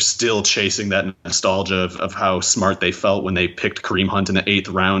 because they're still chasing that nostalgia of how smart they felt when they picked Kareem Hunt in the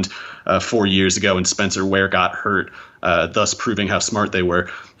 8th round 4 years ago and Spencer Ware got hurt, thus proving how smart they were.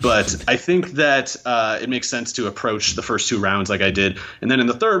 But I think that it makes sense to approach the first 2 rounds like I did. And then in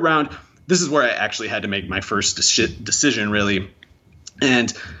the 3rd round, this is where I actually had to make my first decision, really.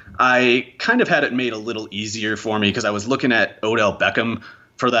 And I kind of had it made a little easier for me because I was looking at Odell Beckham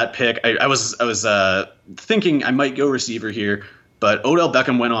for that pick. I was thinking I might go receiver here, But Odell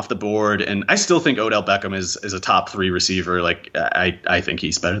Beckham went off the board, and I still think Odell Beckham is a top 3 receiver. Like I think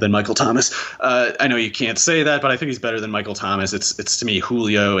he's better than Michael Thomas. I know you can't say that, but I think he's better than Michael Thomas. It's to me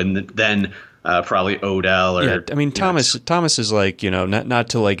Julio, and then probably Odell. Or, yeah, I mean Thomas is like, not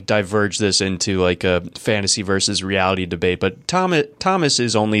to like diverge this into like a fantasy versus reality debate, but Thomas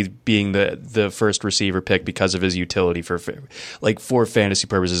is only being the first receiver pick because of his utility for fantasy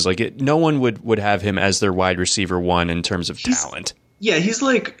purposes. Like no one would have him as their wide receiver 1 in terms of talent. Yeah, he's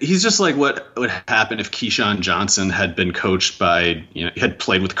just like what would happen if Keyshawn Johnson had been coached by, had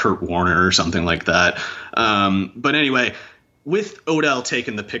played with Kurt Warner or something like that. But anyway, with Odell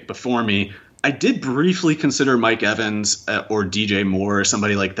taking the pick before me, I did briefly consider Mike Evans or DJ Moore or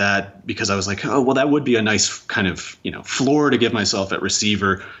somebody like that, because I was like, oh, well, that would be a nice kind of, floor to give myself at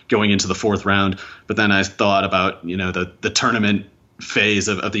receiver going into the 4th round. But then I thought about, the tournament phase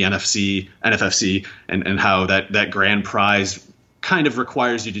of the NFFC and how that grand prize kind of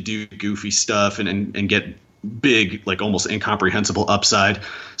requires you to do goofy stuff and get big, like almost incomprehensible upside.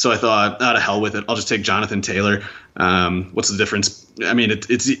 So I thought, to hell with it. I'll just take Jonathan Taylor. What's the difference? I mean,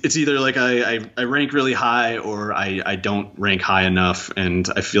 it's either like I rank really high or I don't rank high enough. And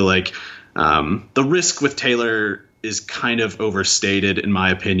I feel like the risk with Taylor is kind of overstated in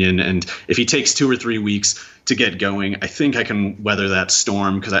my opinion. And if he takes 2 or 3 weeks to get going, I think I can weather that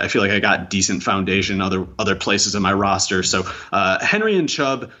storm, because I feel like I got decent foundation other places in my roster. So Henry and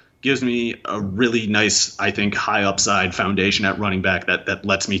Chubb gives me a really nice, I think, high upside foundation at running back that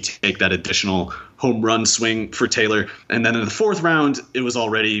lets me take that additional home run swing for Taylor. And then in the 4th round, it was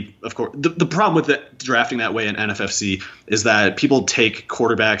already, of course, the problem with drafting that way in NFFC is that people take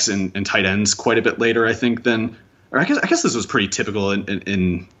quarterbacks and tight ends quite a bit later, I think, or I guess this was pretty typical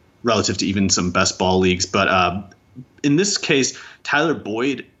in relative to even some best ball leagues. But in this case, Tyler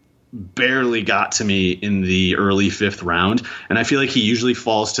Boyd barely got to me in the early 5th round, and I feel like he usually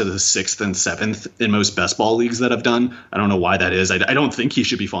falls to the 6th and 7th in most best ball leagues that I've done. I don't know why that is. I don't think he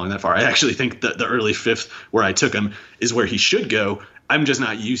should be falling that far. I actually think that the early 5th where I took him is where he should go. I'm just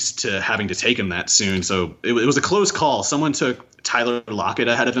not used to having to take him that soon. So it was a close call. Someone took Tyler Lockett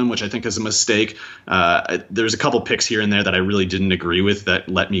ahead of him, which I think is a mistake. There's a couple picks here and there that I really didn't agree with that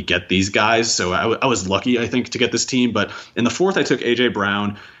let me get these guys. So I was lucky, I think, to get this team. But in the 4th, I took A.J.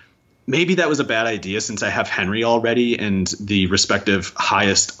 Brown. Maybe that was a bad idea since I have Henry already, and the respective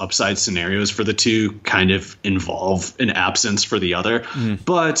highest upside scenarios for the two kind of involve an absence for the other.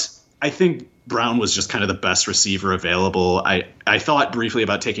 But I think Brown was just kind of the best receiver available. I thought briefly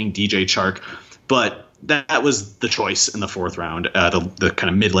about taking DJ Chark, but that was the choice in the 4th round, the kind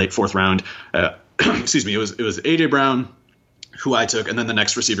of mid-late 4th round. Excuse me. It was AJ Brown, who I took, and then the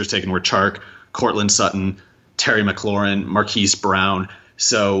next receivers taken were Chark, Cortland Sutton, Terry McLaurin, Marquise Brown.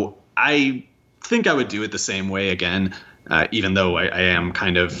 So I think I would do it the same way again, even though I am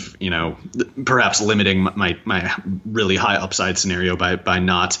kind of, perhaps limiting my really high upside scenario by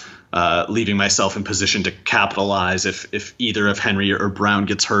not leaving myself in position to capitalize if either of Henry or Brown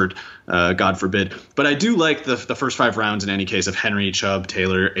gets hurt, God forbid. But I do like the first 5 rounds in any case of Henry, Chubb,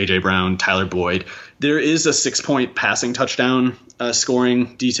 Taylor, A.J. Brown, Tyler Boyd. There is a 6-point passing touchdown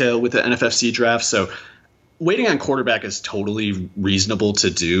scoring detail with the NFFC draft, so waiting on quarterback is totally reasonable to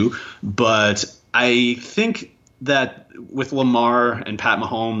do, but I think that with Lamar and Pat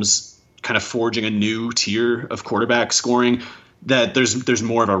Mahomes kind of forging a new tier of quarterback scoring, that there's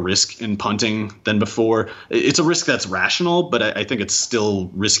more of a risk in punting than before. It's a risk that's rational, but I think it's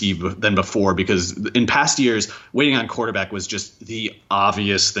still risky than before, because in past years, waiting on quarterback was just the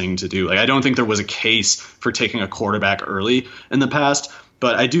obvious thing to do. Like, I don't think there was a case for taking a quarterback early in the past.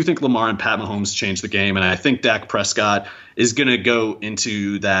 But I do think Lamar and Pat Mahomes changed the game, and I think Dak Prescott is going to go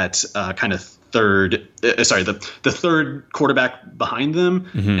into that kind of the third quarterback behind them,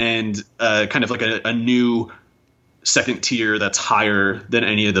 and kind of like a new second tier that's higher than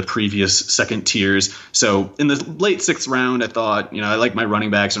any of the previous second tiers. So in the late 6th round, I thought, I like my running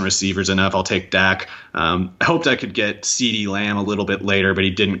backs and receivers enough. I'll take Dak. I hoped I could get CeeDee Lamb a little bit later, but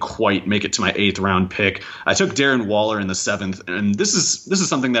he didn't quite make it to my 8th round pick. I took Darren Waller in the 7th, and this is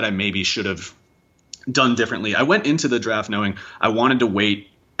something that I maybe should have done differently. I went into the draft knowing I wanted to wait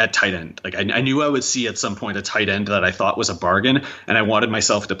at tight end. Like I knew I would see at some point a tight end that I thought was a bargain, and I wanted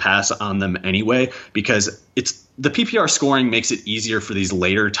myself to pass on them anyway, because the PPR scoring makes it easier for these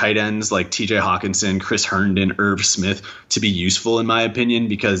later tight ends like TJ Hawkinson, Chris Herndon, Irv Smith to be useful, in my opinion,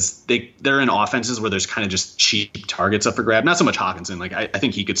 because they're in offenses where there's kind of just cheap targets up for grab. Not so much Hawkinson. Like I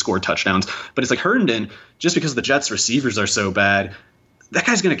think he could score touchdowns, but it's like Herndon, just because the Jets receivers are so bad, that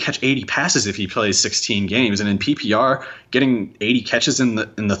guy's going to catch 80 passes if he plays 16 games. And in PPR, getting 80 catches in the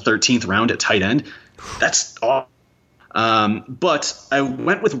 13th round at tight end, that's all. But I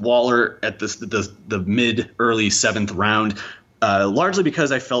went with Waller at the mid-early 7th round, largely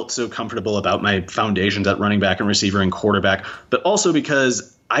because I felt so comfortable about my foundations at running back and receiver and quarterback, but also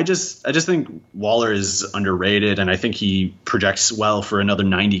because I just think Waller is underrated, and I think he projects well for another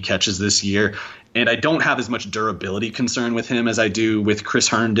 90 catches this year. And I don't have as much durability concern with him as I do with Chris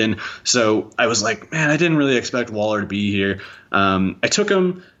Herndon. So I was like, man, I didn't really expect Waller to be here. I took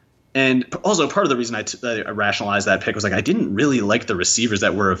him. And also part of the reason I rationalized that pick was like I didn't really like the receivers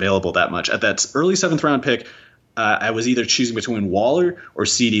that were available that much. At that early 7th round pick, I was either choosing between Waller or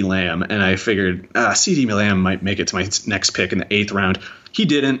CeeDee Lamb. And I figured CeeDee Lamb might make it to my next pick in the 8th round. He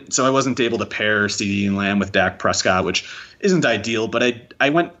didn't, so I wasn't able to pair CeeDee and Lamb with Dak Prescott, which isn't ideal. But I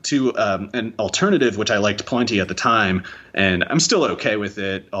went to an alternative, which I liked plenty at the time, and I'm still okay with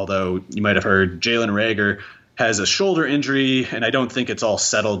it, although you might have heard Jalen Reagor has a shoulder injury, and I don't think it's all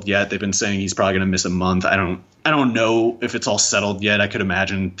settled yet. They've been saying he's probably going to miss a month. I don't know if it's all settled yet. I could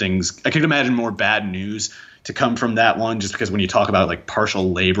imagine more bad news to come from that one, just because when you talk about like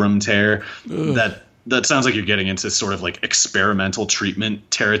partial labrum tear, that sounds like you're getting into sort of like experimental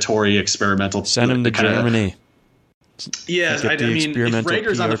treatment territory. Send him to Germany. Yes, I mean, if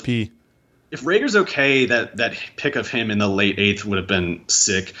Reagor's PRP. If Reagor's okay, that pick of him in the late 8th would have been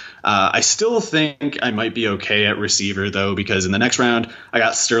sick. I still think I might be okay at receiver, though, because in the next round, I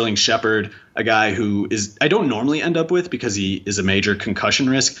got Sterling Shepard, a guy who I don't normally end up with because he is a major concussion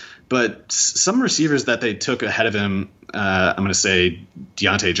risk. But some receivers that they took ahead of him, I'm going to say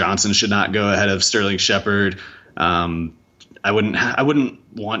Deontay Johnson should not go ahead of Sterling Shepard. I wouldn't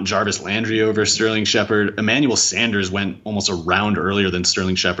want Jarvis Landry over Sterling Shepard. Emmanuel Sanders went almost a round earlier than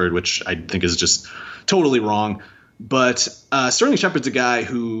Sterling Shepard, which I think is just totally wrong. But Sterling Shepard's a guy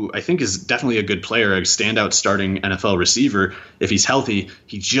who I think is definitely a good player, a standout starting NFL receiver. If he's healthy,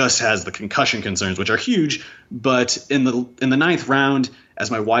 he just has the concussion concerns, which are huge. But in the 9th round,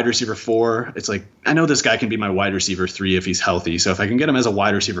 as my wide receiver 4, it's like I know this guy can be my wide receiver 3 if he's healthy. So if I can get him as a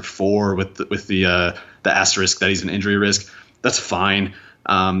wide receiver 4 with the asterisk that he's an injury risk, that's fine.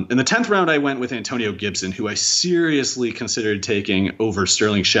 In the 10th round, I went with Antonio Gibson, who I seriously considered taking over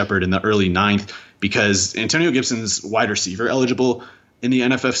Sterling Shepard in the early 9th because Antonio Gibson's wide receiver eligible in the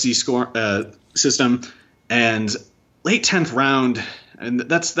NFFC system. And late 10th round, and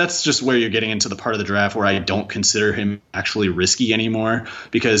that's just where you're getting into the part of the draft where I don't consider him actually risky anymore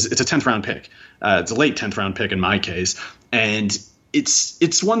because it's a 10th round pick. It's a late 10th round pick in my case. And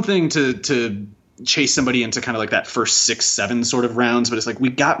it's one thing to chase somebody into kind of like that first 6, 7 sort of rounds, but it's like we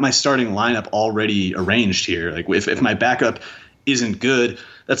got my starting lineup already arranged here. Like if my backup isn't good,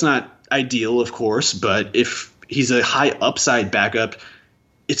 that's not ideal, of course, but if he's a high upside backup,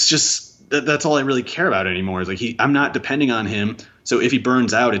 it's just that's all I really care about anymore. Is like I'm not depending on him, so if he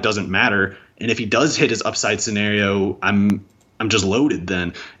burns out, it doesn't matter, and if he does hit his upside scenario, I'm just loaded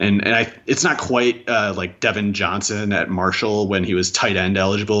then. And it's not quite like Devin Johnson at Marshall when he was tight end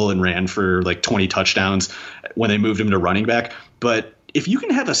eligible and ran for like 20 touchdowns when they moved him to running back. But if you can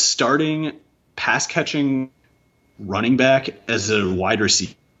have a starting pass catching running back as a wide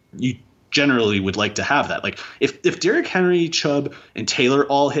receiver, you generally would like to have that. Like if Derrick Henry, Chubb, and Taylor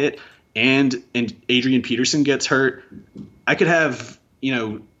all hit and Adrian Peterson gets hurt, I could have,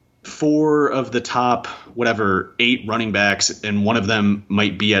 4 of the top, 8 running backs, and one of them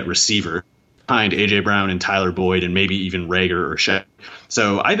might be at receiver behind A.J. Brown and Tyler Boyd and maybe even Reagor or Shep.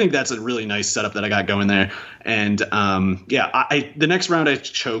 So I think that's a really nice setup that I got going there. And the next round I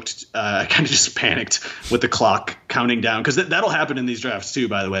choked. I kind of just panicked with the clock counting down because that'll happen in these drafts too,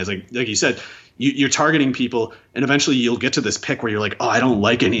 by the way. It's like you said, you're targeting people, and eventually you'll get to this pick where you're like, oh, I don't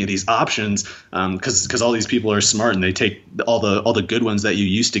like any of these options because all these people are smart and they take all the good ones that you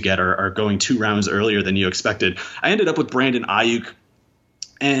used to get are going 2 rounds earlier than you expected. I ended up with Brandon Ayuk,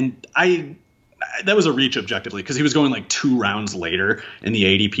 and that was a reach objectively because he was going like 2 rounds later in the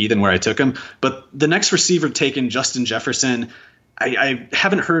ADP than where I took him. But the next receiver taken, Justin Jefferson, I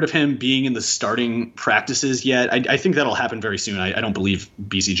haven't heard of him being in the starting practices yet. I think that'll happen very soon. I don't believe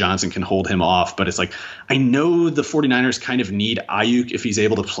BC Johnson can hold him off, but it's like I know the 49ers kind of need Ayuk if he's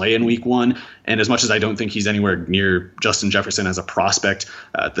able to play in week 1. And as much as I don't think he's anywhere near Justin Jefferson as a prospect,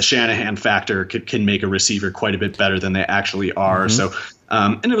 the Shanahan factor can make a receiver quite a bit better than they actually are. Mm-hmm. So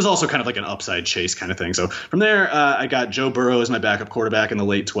and it was also kind of like an upside chase kind of thing. So from there, I got Joe Burrow as my backup quarterback in the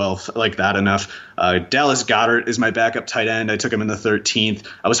late 12th. I like that enough. Dallas Goedert is my backup tight end. I took him in the 13th.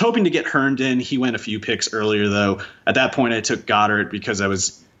 I was hoping to get Herndon. He went a few picks earlier, though. At that point, I took Goddard because I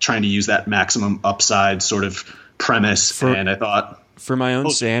was trying to use that maximum upside sort of premise. And I thought, for my own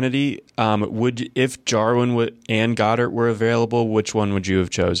sanity, if Jarwin and Goddard were available, which one would you have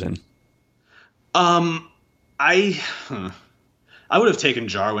chosen? I would have taken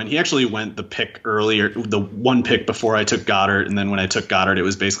Jarwin. He actually went the pick earlier, the one pick before I took Goddard. And then when I took Goddard, it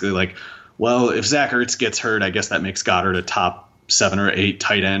was basically like, well, if Zach Ertz gets hurt, I guess that makes Goddard a top 7 or 8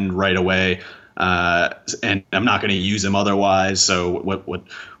 tight end right away. And I'm not going to use him otherwise. So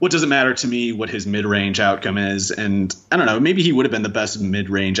what does it matter to me what his mid-range outcome is? And I don't know, maybe he would have been the best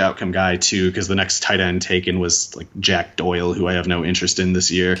mid-range outcome guy too, because the next tight end taken was like Jack Doyle, who I have no interest in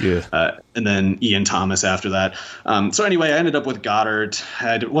this year. Yeah. And then Ian Thomas after that. So anyway, I ended up with Goddard.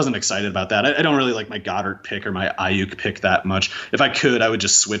 I wasn't excited about that. I don't really like my Goddard pick or my Ayuk pick that much. If I could, I would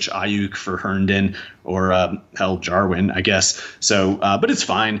just switch Ayuk for Herndon or Jarwin, I guess. So, but it's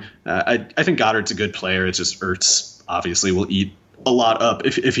fine. I think Goddard's a good player. It's just Ertz obviously will eat a lot up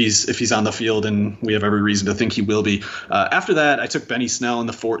if he's on the field, and we have every reason to think he will be. After that, I took Benny Snell in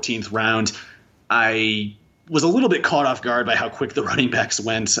the 14th round. I was a little bit caught off guard by how quick the running backs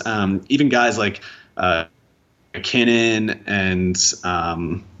went. Even guys like McKinnon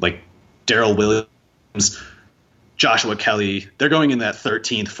and like Darrell Williams, Joshua Kelly, they're going in that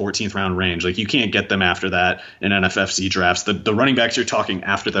 13th, 14th round range. Like, you can't get them after that in NFFC drafts. The running backs you're talking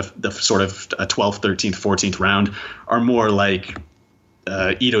after the sort of 12th, 13th, 14th round are more like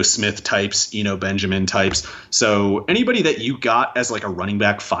Ito Smith types, Eno Benjamin types. So anybody that you got as like a running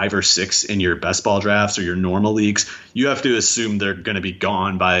back 5 or 6 in your best ball drafts or your normal leagues, you have to assume they're going to be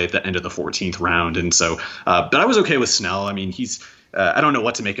gone by the end of the 14th round. And so, but I was okay with Snell. I mean, I don't know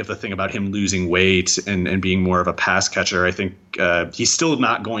what to make of the thing about him losing weight and being more of a pass catcher. I think he's still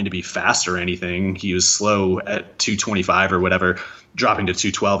not going to be fast or anything. He was slow at 225 or whatever. Dropping to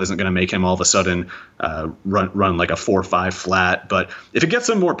 212 isn't going to make him all of a sudden run like a 4.5 flat. But if it gets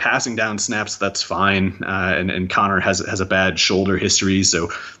some more passing down snaps, that's fine. And Connor has a bad shoulder history,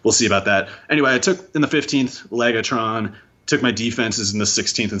 so we'll see about that. Anyway, I took in the 15th Legatron. Took my defenses in the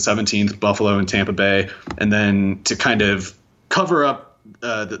 16th and 17th, Buffalo and Tampa Bay, and then to kind of cover up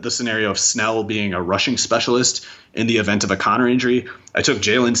the scenario of Snell being a rushing specialist in the event of a Connor injury, I took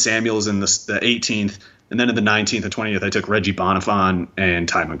Jalen Samuels in the 18th, and then in the 19th and 20th, I took Reggie Bonifant and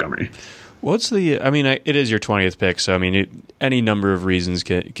Ty Montgomery. It is your 20th pick, so I mean, any number of reasons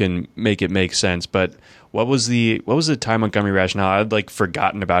can make it make sense. But what was the Ty Montgomery rationale? I'd like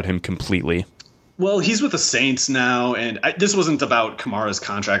forgotten about him completely. Well, he's with the Saints now, and this wasn't about Kamara's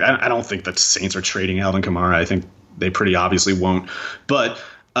contract. I don't think that Saints are trading Alvin Kamara. I think they pretty obviously won't. But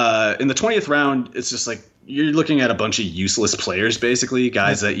in the 20th round, it's just like you're looking at a bunch of useless players, basically,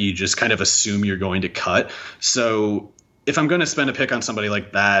 guys that you just kind of assume you're going to cut. So if I'm going to spend a pick on somebody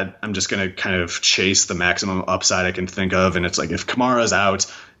like that, I'm just going to kind of chase the maximum upside I can think of. And it's like, if Kamara's out,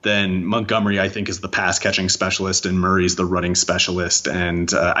 then Montgomery, I think, is the pass catching specialist and Murray's the running specialist.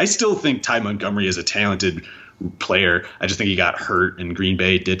 And I still think Ty Montgomery is a talented player. I just think he got hurt and Green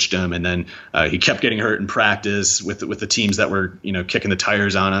Bay ditched him. And then he kept getting hurt in practice with the teams that were, kicking the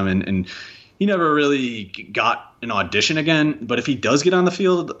tires on him. And he never really got an audition again. But if he does get on the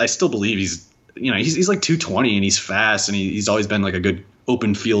field, I still believe he's like 220 and he's fast and he's always been like a good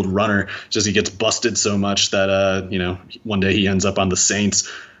open field runner. Just he gets busted so much that, one day he ends up on the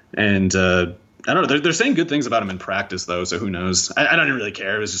Saints. And I don't know. They're saying good things about him in practice, though. So who knows? I don't really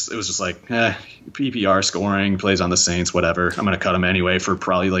care. It was just like PPR scoring, plays on the Saints, whatever. I'm going to cut him anyway for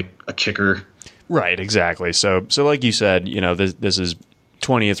probably like a kicker. Right. Exactly. So like you said, this is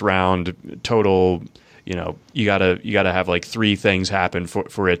 20th round total. You gotta have like 3 things happen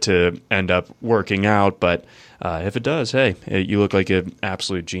for it to end up working out. But if it does, hey, you look like an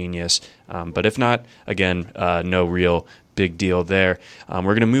absolute genius. But if not, again, no real big deal there. We're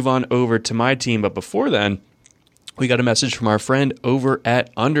going to move on over to my team. But before then, we got a message from our friend over at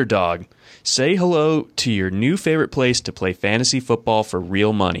Underdog. Say hello to your new favorite place to play fantasy football for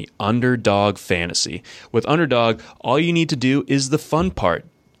real money, Underdog Fantasy. With Underdog, all you need to do is the fun part.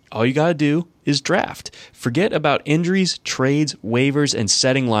 All you got to do is draft. Forget about injuries, trades, waivers, and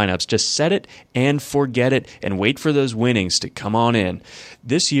setting lineups. Just set it and forget it and wait for those winnings to come on in.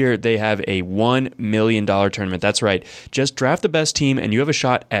 This year, they have a $1 million tournament. That's right. Just draft the best team and you have a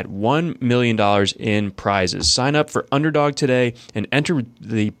shot at $1 million in prizes. Sign up for Underdog today and enter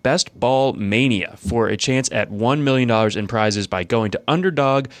the Best Ball Mania for a chance at $1 million in prizes by going to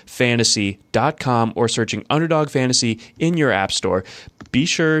UnderdogFantasy.com or searching Underdog Fantasy in your app store. Be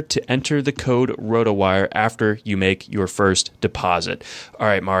sure to enter the code ROTOWIRE after you make your first deposit. All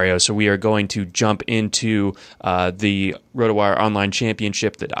right, Mario, so we are going to jump into the ROTOWIRE Online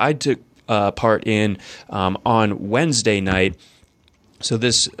Championship that I took part in on Wednesday night. So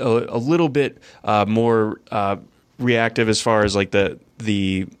this a little bit more reactive as far as like the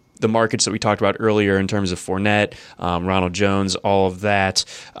the markets that we talked about earlier in terms of Fournette, Ronald Jones, all of that.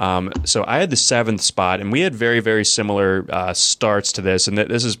 So I had the 7th spot, and we had very, very similar starts to this. And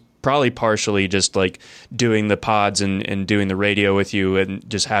this is probably partially just like doing the pods and doing the radio with you and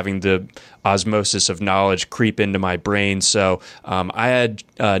just having the osmosis of knowledge creep into my brain. So I had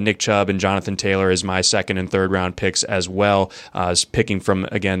Nick Chubb and Jonathan Taylor as my 2nd and 3rd round picks as well, picking from,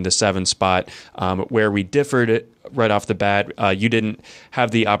 again, the 7th spot. Where we differed right off the bat, you didn't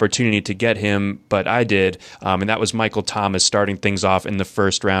have the opportunity to get him, but I did, and that was Michael Thomas starting things off in the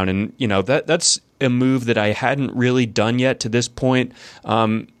 1st round. And, that's a move that I hadn't really done yet to this point.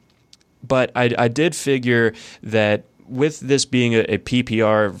 But I did figure that with this being a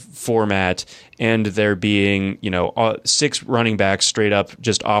PPR format and there being, 6 running backs straight up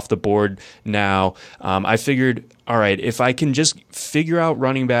just off the board now, I figured, all right, if I can just figure out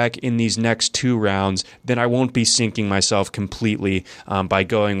running back in these next 2 rounds, then I won't be sinking myself completely by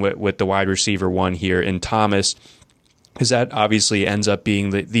going with the wide receiver 1 here in Thomas, because that obviously ends up being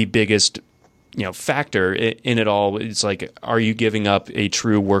the biggest factor in it all. It's like, are you giving up a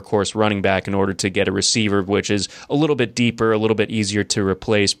true workhorse running back in order to get a receiver, which is a little bit deeper, a little bit easier to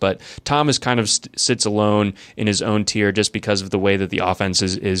replace? But Thomas kind of sits alone in his own tier just because of the way that the offense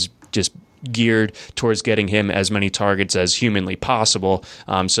is just geared towards getting him as many targets as humanly possible.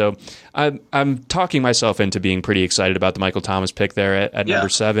 So I'm talking myself into being pretty excited about the Michael Thomas pick there at number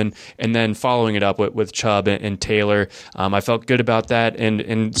 7, and then following it up with Chubb and Taylor. I felt good about that,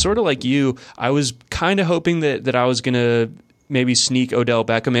 and sort of like you, I was kind of hoping that I was going to maybe sneak Odell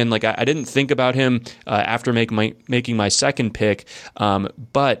Beckham in. Like I didn't think about him after making my 2nd pick,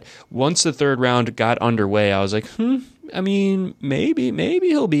 but once the 3rd round got underway, I was like, I mean, maybe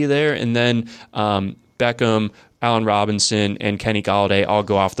he'll be there. And then Beckham, Allen Robinson, and Kenny Golladay all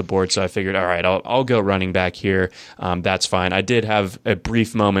go off the board. So I figured, all right, I'll go running back here. That's fine. I did have a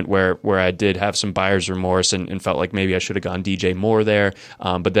brief moment where I did have some buyer's remorse and felt like maybe I should have gone DJ Moore there.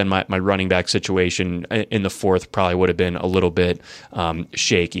 But then my running back situation in the 4th probably would have been a little bit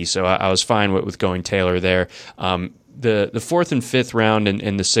shaky. So I was fine with going Taylor there. The 4th and 5th round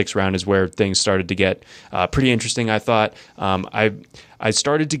and the 6th round is where things started to get pretty interesting, I thought. I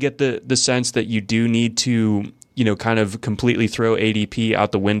started to get the sense that you do need to kind of completely throw ADP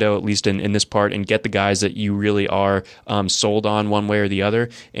out the window, at least in this part, and get the guys that you really are sold on one way or the other.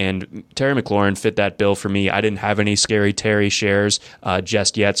 And Terry McLaurin fit that bill for me. I didn't have any Scary Terry shares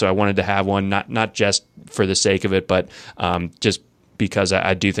just yet, so I wanted to have one, not just for the sake of it, but just because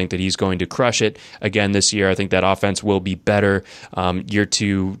I do think that he's going to crush it again this year. I think that offense will be better. Year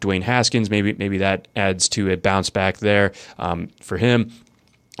 2, Dwayne Haskins, maybe that adds to a bounce back there for him.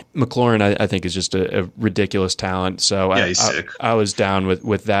 McLaurin, I think, is just a ridiculous talent. So yeah, he's sick. I was down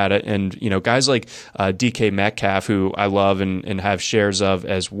with that. And, guys like DK Metcalf, who I love and have shares of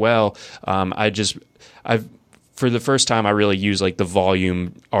as well, for the first time, I really use like the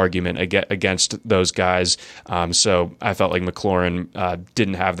volume argument against those guys. So I felt like McLaurin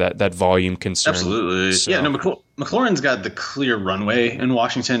didn't have that volume concern. Absolutely. So. Yeah, no, McLaurin's got the clear runway in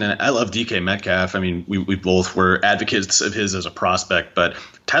Washington, and I love DK Metcalf. I mean, we both were advocates of his as a prospect, but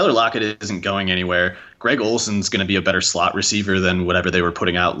Tyler Lockett isn't going anywhere. Greg Olson's going to be a better slot receiver than whatever they were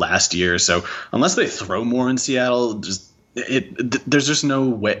putting out last year. So unless they throw more in Seattle, there's just no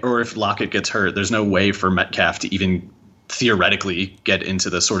way, or if Lockett gets hurt, there's no way for Metcalf to even theoretically get into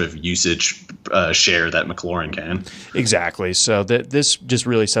the sort of usage share that McLaurin can. Exactly. So this just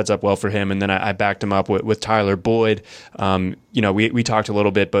really sets up well for him. And then I backed him up with Tyler Boyd. We talked a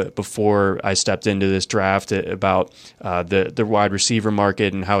little bit, but before I stepped into this draft about the wide receiver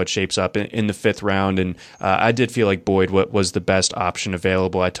market and how it shapes up in the 5th round. And I did feel like Boyd was the best option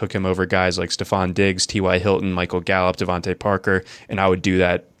available. I took him over guys like Stephon Diggs, T.Y. Hilton, Michael Gallup, Devontae Parker, and I would do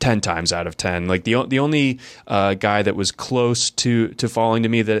that 10 times out of 10. Like the only guy that was close to falling to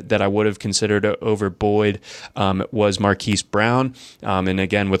me that I would have considered over Boyd was Marquise Brown. And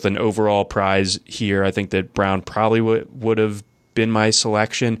again, with an overall prize here, I think that Brown probably would have been my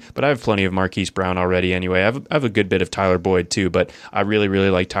selection, but I have plenty of Marquise Brown already anyway. I have a good bit of Tyler Boyd too, but I really, really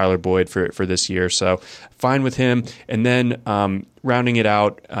like Tyler Boyd for this year. So fine with him. And then rounding it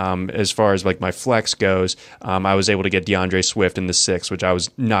out, as far as like my flex goes, I was able to get DeAndre Swift in the 6th, which I was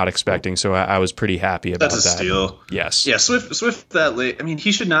not expecting. So I was pretty happy about that. That's a steal. Yes. Yeah. Swift that late. I mean,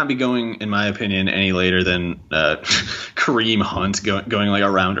 he should not be going, in my opinion, any later than Kareem Hunt going like a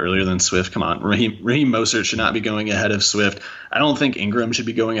round earlier than Swift. Come on. Raheem Mostert should not be going ahead of Swift. I don't think Ingram should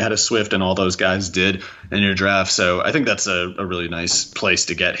be going ahead of Swift, and all those guys did in your draft. So I think that's a really nice place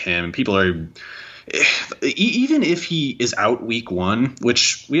to get him. People are even if he is out week 1,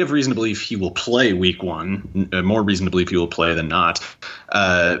 which we have reason to believe he will play week 1, more reason to believe he will play than not,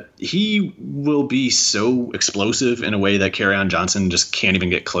 he will be so explosive in a way that Kerryon Johnson just can't even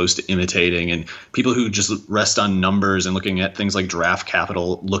get close to imitating. And people who just rest on numbers and looking at things like draft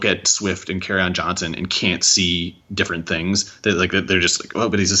capital look at Swift and Kerryon Johnson and can't see different things. They're just like, oh,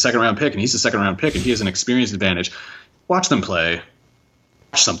 but he's a second-round pick, and he's a second-round pick, and he has an experience advantage. Watch them play.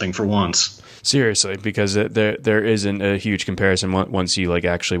 Watch something for once. Seriously, because there isn't a huge comparison once you like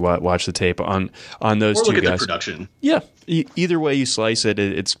actually watch the tape on those or two look at guys. the production. Yeah, either way you slice it,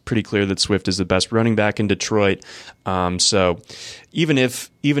 it's pretty clear that Swift is the best running back in Detroit. So even if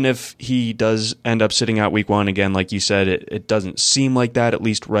he does end up sitting out week 1 again, like you said, it doesn't seem like that, at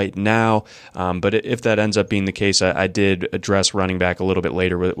least right now. But if that ends up being the case, I did address running back a little bit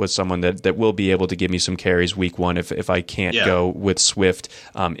later with someone that will be able to give me some carries week 1 if I can't go with Swift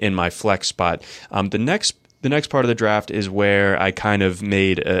in my flex spot. The next part of the draft is where I kind of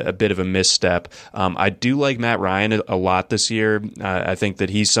made a bit of a misstep. I do like Matt Ryan a lot this year. I think that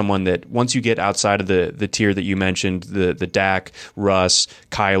he's someone that once you get outside of the tier that you mentioned, the Dak, Russ,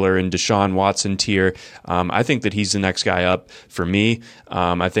 Kyler, and Deshaun Watson tier, I think that he's the next guy up for me.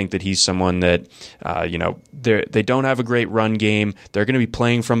 I think that he's someone that, they don't have a great run game. They're going to be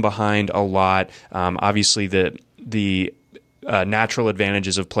playing from behind a lot. Obviously, the natural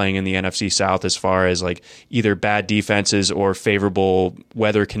advantages of playing in the NFC South as far as like either bad defenses or favorable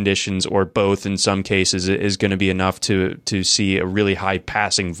weather conditions or both in some cases is going to be enough to see a really high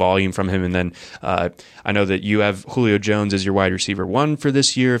passing volume from him. And then I know that you have Julio Jones as your wide receiver 1 for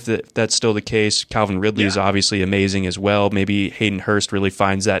this year, if that's still the case. Calvin Ridley is obviously amazing as well. Maybe Hayden Hurst really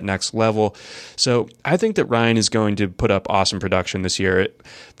finds that next level. So I think that Ryan is going to put up awesome production this year.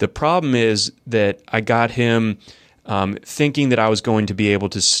 The problem is that I got him thinking that I was going to be able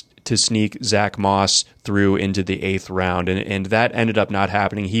to sneak Zach Moss through into the 8th round, and that ended up not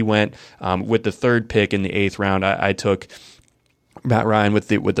happening. He went with the 3rd pick in the 8th round. I took Matt Ryan with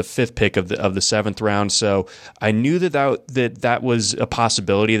the 5th pick of the 7th round, so I knew that was a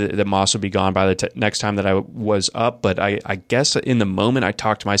possibility that Moss would be gone by the next time that I was up. But I guess in the moment I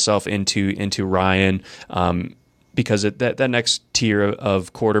talked myself into Ryan. Because that next tier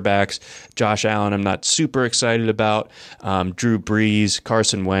of quarterbacks, Josh Allen, I'm not super excited about. Drew Brees,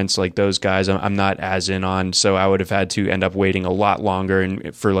 Carson Wentz, like those guys, I'm not as in on. So I would have had to end up waiting a lot longer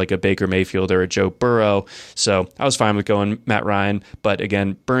and for like a Baker Mayfield or a Joe Burrow. So I was fine with going Matt Ryan, but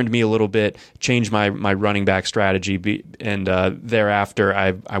again, burned me a little bit, changed my running back strategy. And thereafter,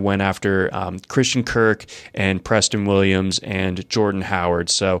 I went after Christian Kirk and Preston Williams and Jordan Howard.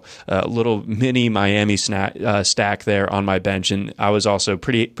 So a little mini Miami stack there on my bench, and I was also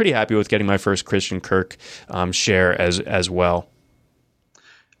pretty happy with getting my first Christian Kirk share as well.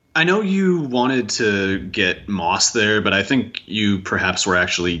 I know you wanted to get Moss there, but I think you perhaps were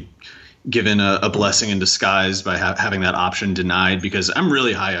actually given a blessing in disguise by having that option denied, because I'm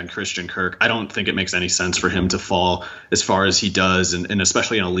really high on Christian Kirk. I don't think it makes any sense for him to fall as far as he does, and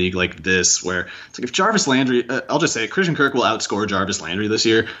especially in a league like this where it's like if Jarvis Landry, I'll just say it, Christian Kirk will outscore Jarvis Landry this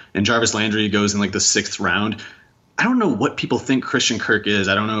year, and Jarvis Landry goes in like the 6th round. I don't know what people think Christian Kirk is.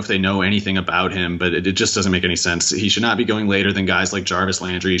 I don't know if they know anything about him, but it just doesn't make any sense. He should not be going later than guys like Jarvis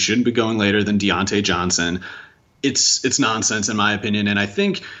Landry. He shouldn't be going later than Deontay Johnson. It's nonsense in my opinion, and I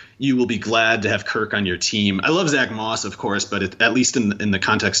think you will be glad to have Kirk on your team. I love Zach Moss, of course, but at least in the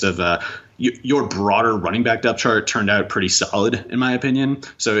context of your broader running back depth chart turned out pretty solid, in my opinion.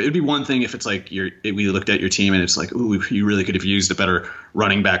 So it'd be one thing if it's like we looked at your team and it's like, ooh, you really could have used a better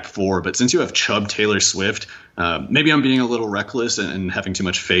running back 4. But since you have Chubb, Taylor Swift, maybe I'm being a little reckless and having too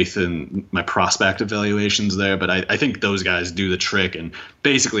much faith in my prospect evaluations there. But I think those guys do the trick. And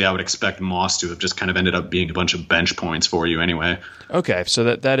basically, I would expect Moss to have just kind of ended up being a bunch of bench points for you anyway. Okay,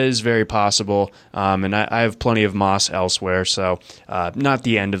 so that is very possible. And I have plenty of Moss elsewhere. So not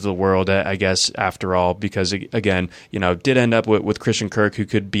the end of the world, I guess, after all, because, again, did end up with Christian Kirk, who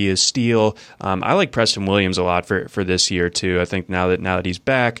could be a steal. I like Preston Williams a lot for this year, too. I think now that he's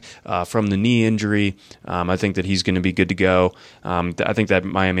back from the knee injury, I think that he's going to be good to go. I think that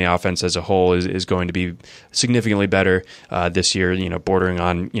Miami offense as a whole is going to be significantly better this year, bordering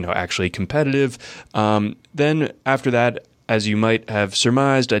on, actually competitive. Then after that, as you might have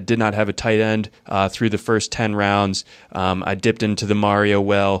surmised, I did not have a tight end through the first 10 rounds. I dipped into the Mario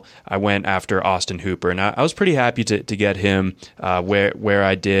well. I went after Austin Hooper, and I was pretty happy to get him where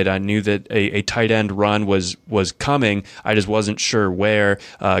I did. I knew that a tight end run was coming. I just wasn't sure where.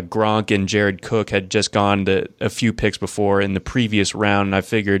 Gronk and Jared Cook had just gone a few picks before in the previous round, and I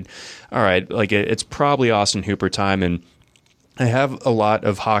figured, all right, like it's probably Austin Hooper time, and I have a lot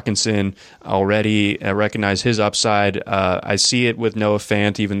of Hawkinson already. I recognize his upside. I see it with Noah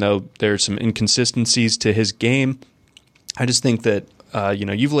Fant, even though there's some inconsistencies to his game. I just think that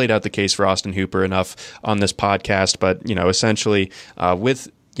you've laid out the case for Austin Hooper enough on this podcast, but essentially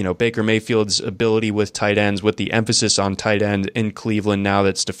with Baker Mayfield's ability with tight ends, with the emphasis on tight end in Cleveland now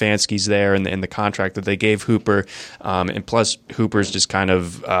that Stefanski's there and the contract that they gave Hooper, and plus Hooper's just kind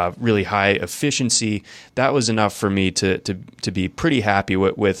of really high efficiency, that was enough for me to be pretty happy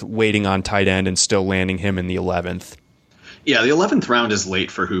with waiting on tight end and still landing him in the 11th. Yeah, the 11th round is late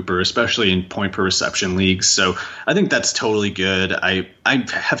for Hooper, especially in point per reception leagues. So I think that's totally good. I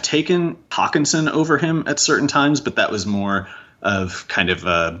have taken Hawkinson over him at certain times, but that was more of kind of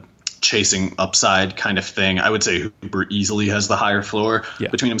a chasing upside kind of thing. I would say Hooper easily has the higher floor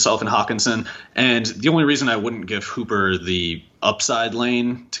between himself and Hawkinson. And the only reason I wouldn't give Hooper the upside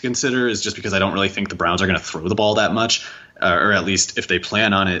lane to consider is just because I don't really think the Browns are going to throw the ball that much, or at least if they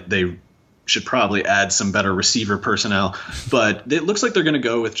plan on it, they should probably add some better receiver personnel. But it looks like they're going to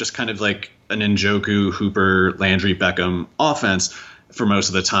go with just kind of like an Njoku, Hooper, Landry, Beckham offense for most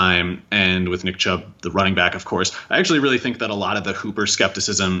of the time, and with Nick Chubb, the running back, of course. I actually really think that a lot of the Hooper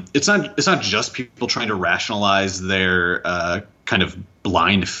skepticism, it's not just people trying to rationalize their kind of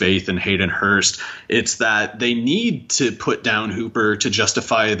blind faith in Hayden Hurst. It's that they need to put down Hooper to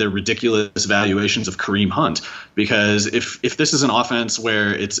justify their ridiculous valuations of Kareem Hunt. Because if this is an offense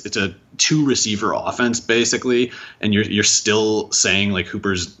where it's a 2-receiver offense basically, and you're still saying like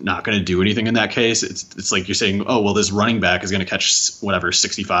Hooper's not going to do anything in that case, it's like you're saying, oh well, this running back is going to catch whatever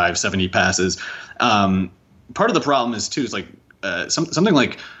 65, 70 passes. Part of the problem is too is like something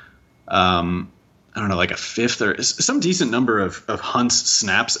like I don't know, like a fifth or some decent number of Hunt's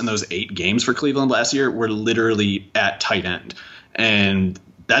snaps in those 8 games for Cleveland last year were literally at tight end. And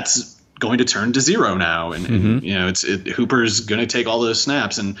that's going to turn to 0 now. And Hooper's going to take all those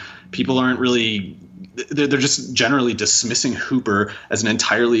snaps, and people aren't really – they're just generally dismissing Hooper as an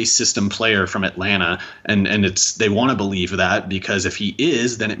entirely system player from Atlanta. And they want to believe that, because if he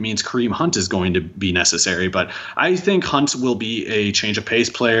is, then it means Kareem Hunt is going to be necessary. But I think Hunt will be a change of pace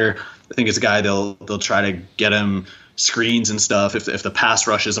player. I think it's a guy they'll try to get him screens and stuff if the pass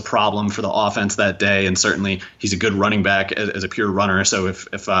rush is a problem for the offense that day. And certainly he's a good running back as a pure runner. So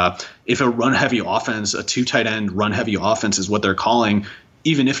if a run heavy offense, a 2 tight end run heavy offense is what they're calling,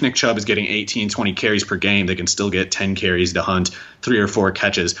 even if Nick Chubb is getting 18, 20 carries per game, they can still get 10 carries to Hunt, 3 or 4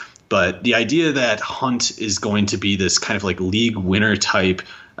 catches. But the idea that Hunt is going to be this kind of like league winner type,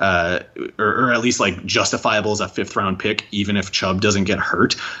 or at least like justifiable as a 5th round pick, even if Chubb doesn't get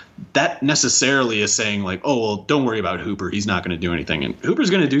hurt, that necessarily is saying like, oh, well, don't worry about Hooper. He's not going to do anything. And Hooper's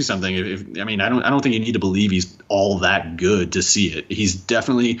going to do something. I don't think you need to believe he's all that good to see it. He's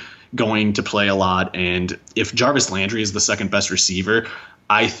definitely going to play a lot. And if Jarvis Landry is the second best receiver,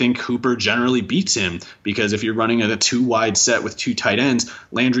 I think Hooper generally beats him, because if you're running a 2 wide set with 2 tight ends,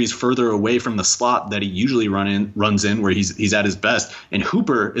 Landry's further away from the slot that he usually runs in where he's at his best. And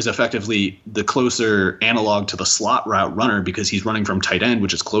Hooper is effectively the closer analog to the slot route runner, because he's running from tight end,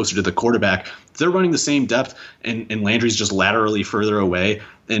 which is closer to the quarterback. They're running the same depth, and Landry's just laterally further away.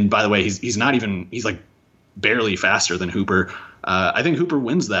 And by the way, he's like barely faster than Hooper. I think Hooper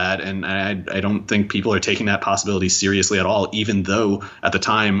wins that, and I don't think people are taking that possibility seriously at all, even though at the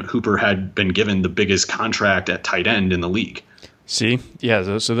time Hooper had been given the biggest contract at tight end in the league. See?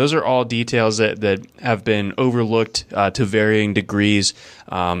 Yeah, so those are all details that have been overlooked to varying degrees.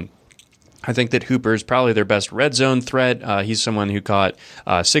 I think that Hooper is probably their best red zone threat. He's someone who caught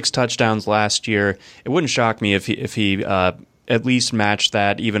 6 touchdowns last year. It wouldn't shock me if he at least matched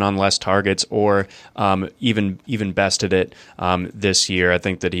that, even on less targets, or even bested it this year. I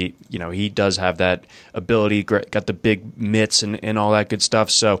think that he does have that ability, got the big mitts and all that good stuff.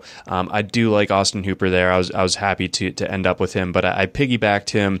 So I do like Austin Hooper there. I was happy to end up with him, but I piggybacked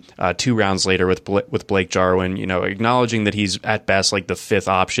him 2 rounds later with Blake Jarwin. Acknowledging that he's at best like the 5th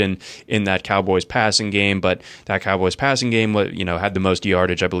option in that Cowboys passing game, but that Cowboys passing game had the most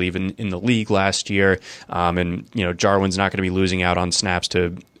yardage, I believe, in the league last year. And Jarwin's not going to be losing out on snaps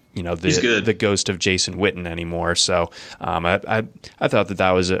to the ghost of Jason Witten anymore. So I thought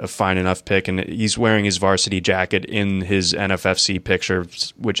that was a fine enough pick, and he's wearing his varsity jacket in his NFFC picture,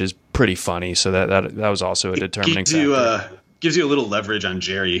 which is pretty funny. So that was also a determining factor. Gives you a little leverage on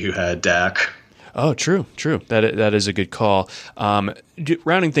Jerry, who had Dak. Oh, true. That is a good call.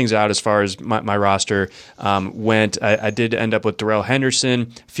 Rounding things out as far as my roster went, I did end up with Darrell Henderson.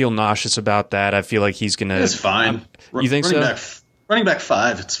 Feel nauseous about that. I feel like he's going to... It's fine. You think so? Running back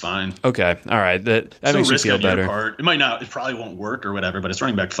 5, it's fine. Okay, all right. That makes me feel better. It might not. It probably won't work or whatever, but it's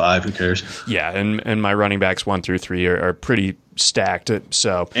running back 5. Who cares? Yeah, and my running backs 1 through 3 are pretty stacked.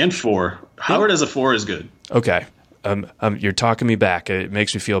 So and 4. Howard as a 4 is good. Okay. You're talking me back. It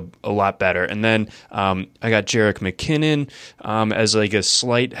makes me feel a lot better. And then I got Jerick McKinnon as like a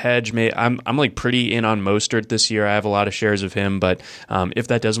slight hedge. I'm like pretty in on Mostert this year. I have a lot of shares of him, but if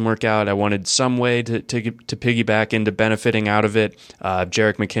that doesn't work out, I wanted some way to piggyback into benefiting out of it.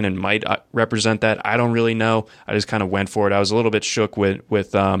 Jerick McKinnon might represent that. I don't really know. I just kind of went for it. I was a little bit shook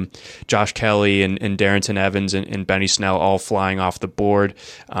with Josh Kelly and Darrington Evans and Benny Snell all flying off the board.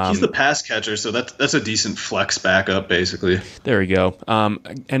 He's the pass catcher, so that's a decent flex backup. Basically, there we go.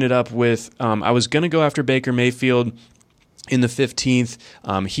 Ended up with I was going to go after Baker Mayfield in the 15th.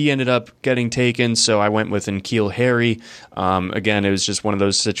 He ended up getting taken, so I went with N'Keal Harry. Again, it was just one of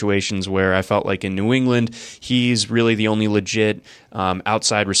those situations where I felt like in New England, he's really the only legit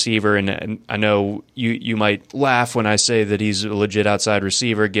outside receiver. And I know you might laugh when I say that he's a legit outside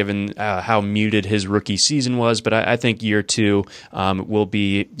receiver, given how muted his rookie season was. But I think year 2 will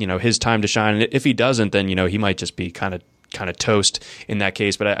be his time to shine. And if he doesn't, then he might just be kind of toast in that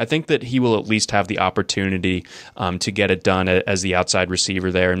case. But I think that he will at least have the opportunity to get it done as the outside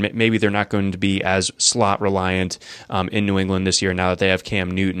receiver there. And maybe they're not going to be as slot reliant in New England this year now that they have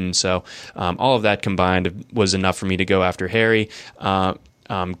Cam Newton. So all of that combined was enough for me to go after Harry.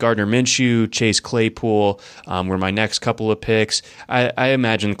 Gardner Minshew, Chase Claypool were my next couple of picks. I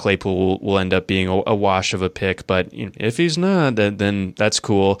imagine Claypool will end up being a wash of a pick, but if he's not, then that's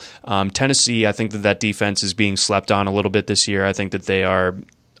cool. Tennessee, I think that defense is being slept on a little bit this year. I think that they are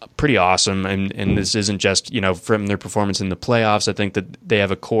pretty awesome, and this isn't just from their performance in the playoffs. I think that they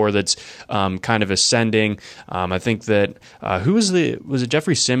have a core that's kind of ascending. I think that was it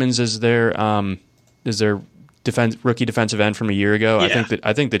Jeffrey Simmons as their rookie defensive end from a year ago. Yeah.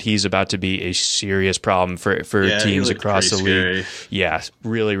 I think that he's about to be a serious problem for teams across the league. Yeah,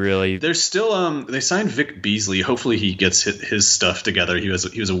 really, really. They're still they signed Vic Beasley. Hopefully he gets his stuff together. He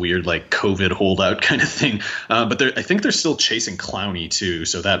was a weird like COVID holdout kind of thing. But I think they're still chasing Clowney too,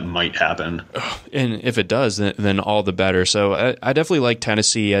 so that might happen. And if it does, then all the better. So I definitely like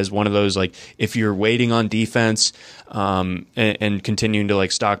Tennessee as one of those, like, if you're waiting on defense and continuing to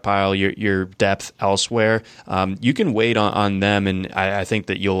like stockpile your depth elsewhere, you can wait on them, and I think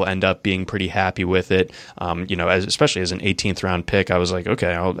that you'll end up being pretty happy with it. Especially as an 18th round pick, I was like,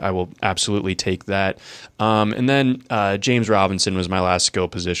 okay, I will absolutely take that. And then James Robinson was my last skill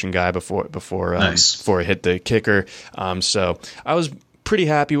position guy before I hit the kicker. So I was pretty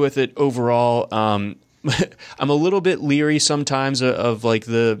happy with it overall. I'm a little bit leery sometimes of like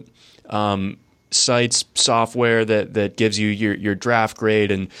the sites software that gives you your draft grade,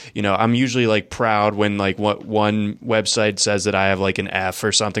 and I'm usually like proud when like what one website says that I have like an F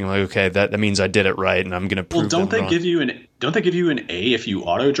or something. Like, okay, that means I did it right, and I'm gonna prove. Well, don't they give you an A if you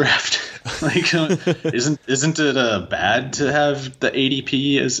auto draft? Like, isn't it bad to have the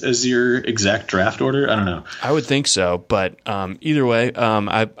ADP as your exact draft order? I don't know. I would think so, but either way,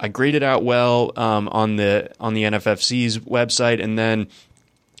 I graded out well on the NFFC's website, and then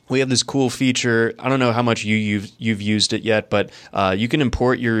we have this cool feature. I don't know how much you've used it yet, but you can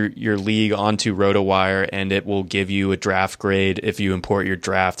import your league onto RotoWire, and it will give you a draft grade. If you import your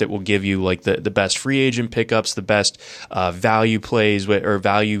draft, it will give you like the best free agent pickups, the best value plays or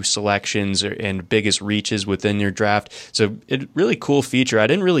value selections and biggest reaches within your draft. So it's really cool feature. I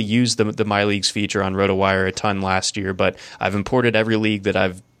didn't really use the My Leagues feature on RotoWire a ton last year, but I've imported every league that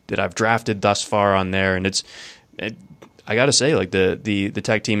I've drafted thus far on there, and I got to say, like the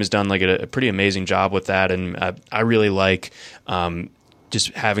tech team has done like a pretty amazing job with that, and I really like just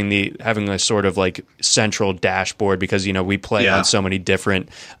having a sort of like central dashboard, because we play on so many different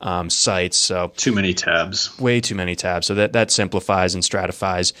sites. So too many tabs, way too many tabs. So that simplifies and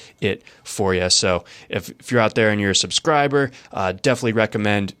stratifies it for you. So if you're out there and you're a subscriber, definitely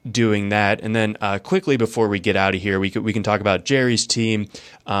recommend doing that. And then quickly before we get out of here, we can talk about Jerry's team.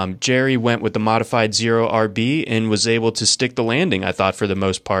 Jerry went with the modified 0 RB and was able to stick the landing, I thought, for the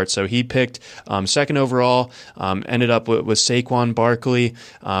most part. So he picked second overall, ended up with Saquon Barkley,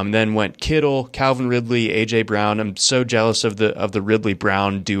 then went Kittle, Calvin Ridley, AJ Brown. I'm so jealous of the Ridley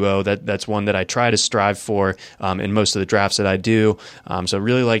Brown duo. That's one that I try to strive for in most of the drafts that I do. So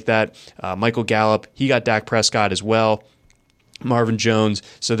really like that. Michael Gallup, he got Dak Prescott as well. Marvin Jones.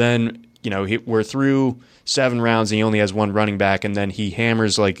 So then we're through 7 rounds and he only has one running back, and then he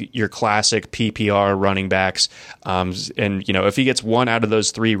hammers like your classic PPR running backs. And if he gets one out of those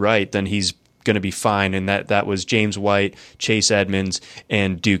 3 right, then he's going to be fine. And that was James White, Chase Edmonds,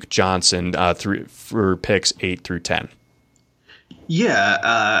 and Duke Johnson for picks 8 through 10.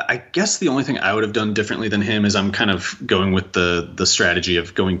 Yeah, I guess the only thing I would have done differently than him is I'm kind of going with the strategy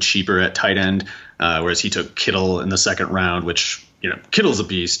of going cheaper at tight end, whereas he took Kittle in the second round, which, Kittle's a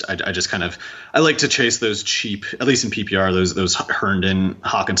beast. I like to chase those cheap, at least in PPR, those Herndon,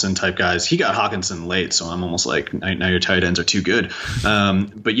 Hawkinson type guys. He got Hawkinson late, so I'm almost like, now your tight ends are too good.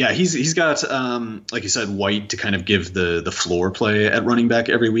 But yeah, he's got, like you said, White to kind of give the floor play at running back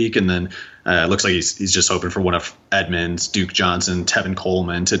every week, and then it looks like he's just hoping for one of Edmonds, Duke Johnson, Tevin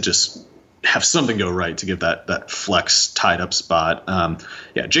Coleman to just have something go right to give that flex tied up spot.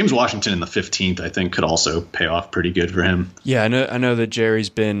 James Washington in the 15th, I think, could also pay off pretty good for him. Yeah, I know that Jerry's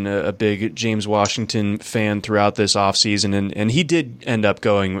been a big James Washington fan throughout this offseason, and he did end up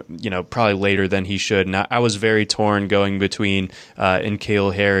going, probably later than he should. And I was very torn going between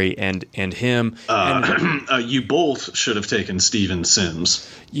N'Keal Harry and him. You both should have taken Steven Sims.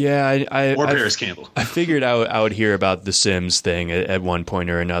 Yeah, or Paris Campbell. I figured I would hear about the Sims thing at one point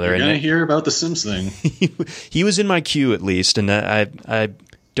or another. You're going to hear about the Sims thing. He was in my queue at least, and I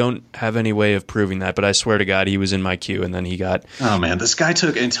don't have any way of proving that, but I swear to God he was in my queue, and then he got... Oh, man, this guy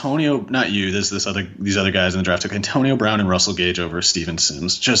took Antonio... Not you, these other guys in the draft took Antonio Brown and Russell Gage over Steven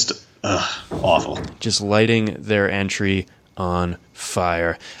Sims. Just awful. Just lighting their entry on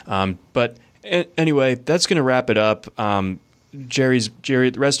fire. But anyway, that's going to wrap it up.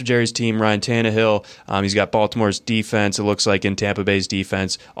 The rest of Jerry's team, Ryan Tannehill, he's got Baltimore's defense, it looks like, in Tampa Bay's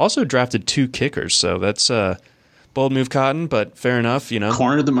defense. Also drafted 2 kickers, so that's a bold move, Cotton, but fair enough,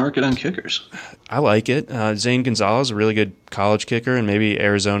 Cornered the market on kickers. I like it. Zane Gonzalez, a really good college kicker, and maybe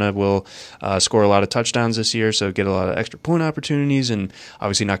Arizona will score a lot of touchdowns this year, so get a lot of extra point opportunities, and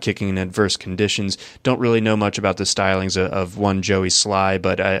obviously not kicking in adverse conditions. Don't really know much about the stylings of one Joey Sly,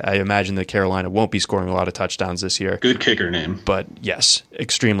 but I imagine that Carolina won't be scoring a lot of touchdowns this year. Good kicker name. But yes,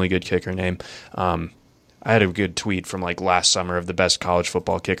 extremely good kicker name. I had a good tweet from last summer of the best college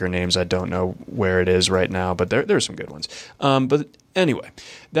football kicker names. I don't know where it is right now, but there are some good ones. But anyway,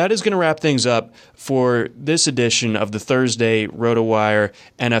 that is going to wrap things up for this edition of the Thursday RotoWire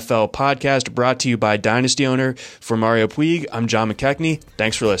NFL podcast, brought to you by Dynasty Owner. For Mario Puig, I'm John McKechnie.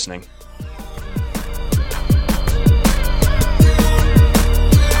 Thanks for listening.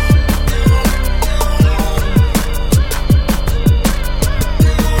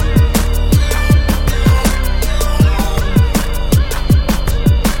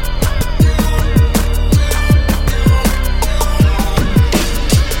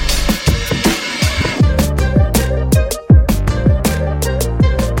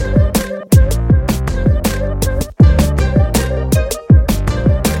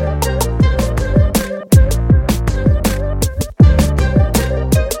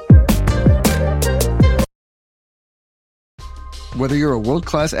 Whether you're a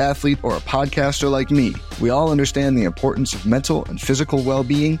world-class athlete or a podcaster like me, we all understand the importance of mental and physical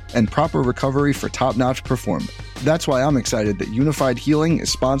well-being and proper recovery for top-notch performance. That's why I'm excited that Unified Healing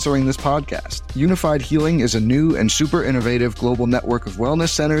is sponsoring this podcast. Unified Healing is a new and super innovative global network of wellness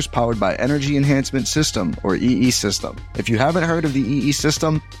centers powered by Energy Enhancement System, or EE System. If you haven't heard of the EE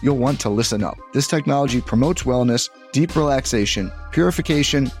System, you'll want to listen up. This technology promotes wellness, deep relaxation,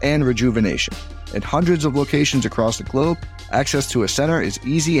 purification, and rejuvenation. At hundreds of locations across the globe, access to a center is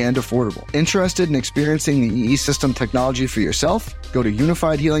easy and affordable. Interested in experiencing the EE System technology for yourself? Go to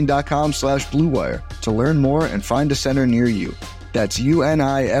unifiedhealing.com/bluewire to learn more and find a center near you. That's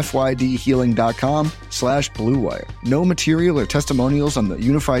unifydhealing.com/bluewire. No material or testimonials on the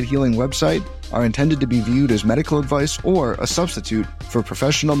Unified Healing website are intended to be viewed as medical advice or a substitute for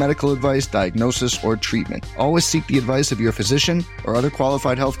professional medical advice, diagnosis, or treatment. Always seek the advice of your physician or other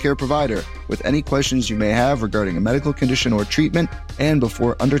qualified healthcare provider with any questions you may have regarding a medical condition or treatment and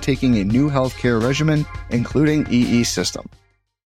before undertaking a new healthcare regimen, including EE System.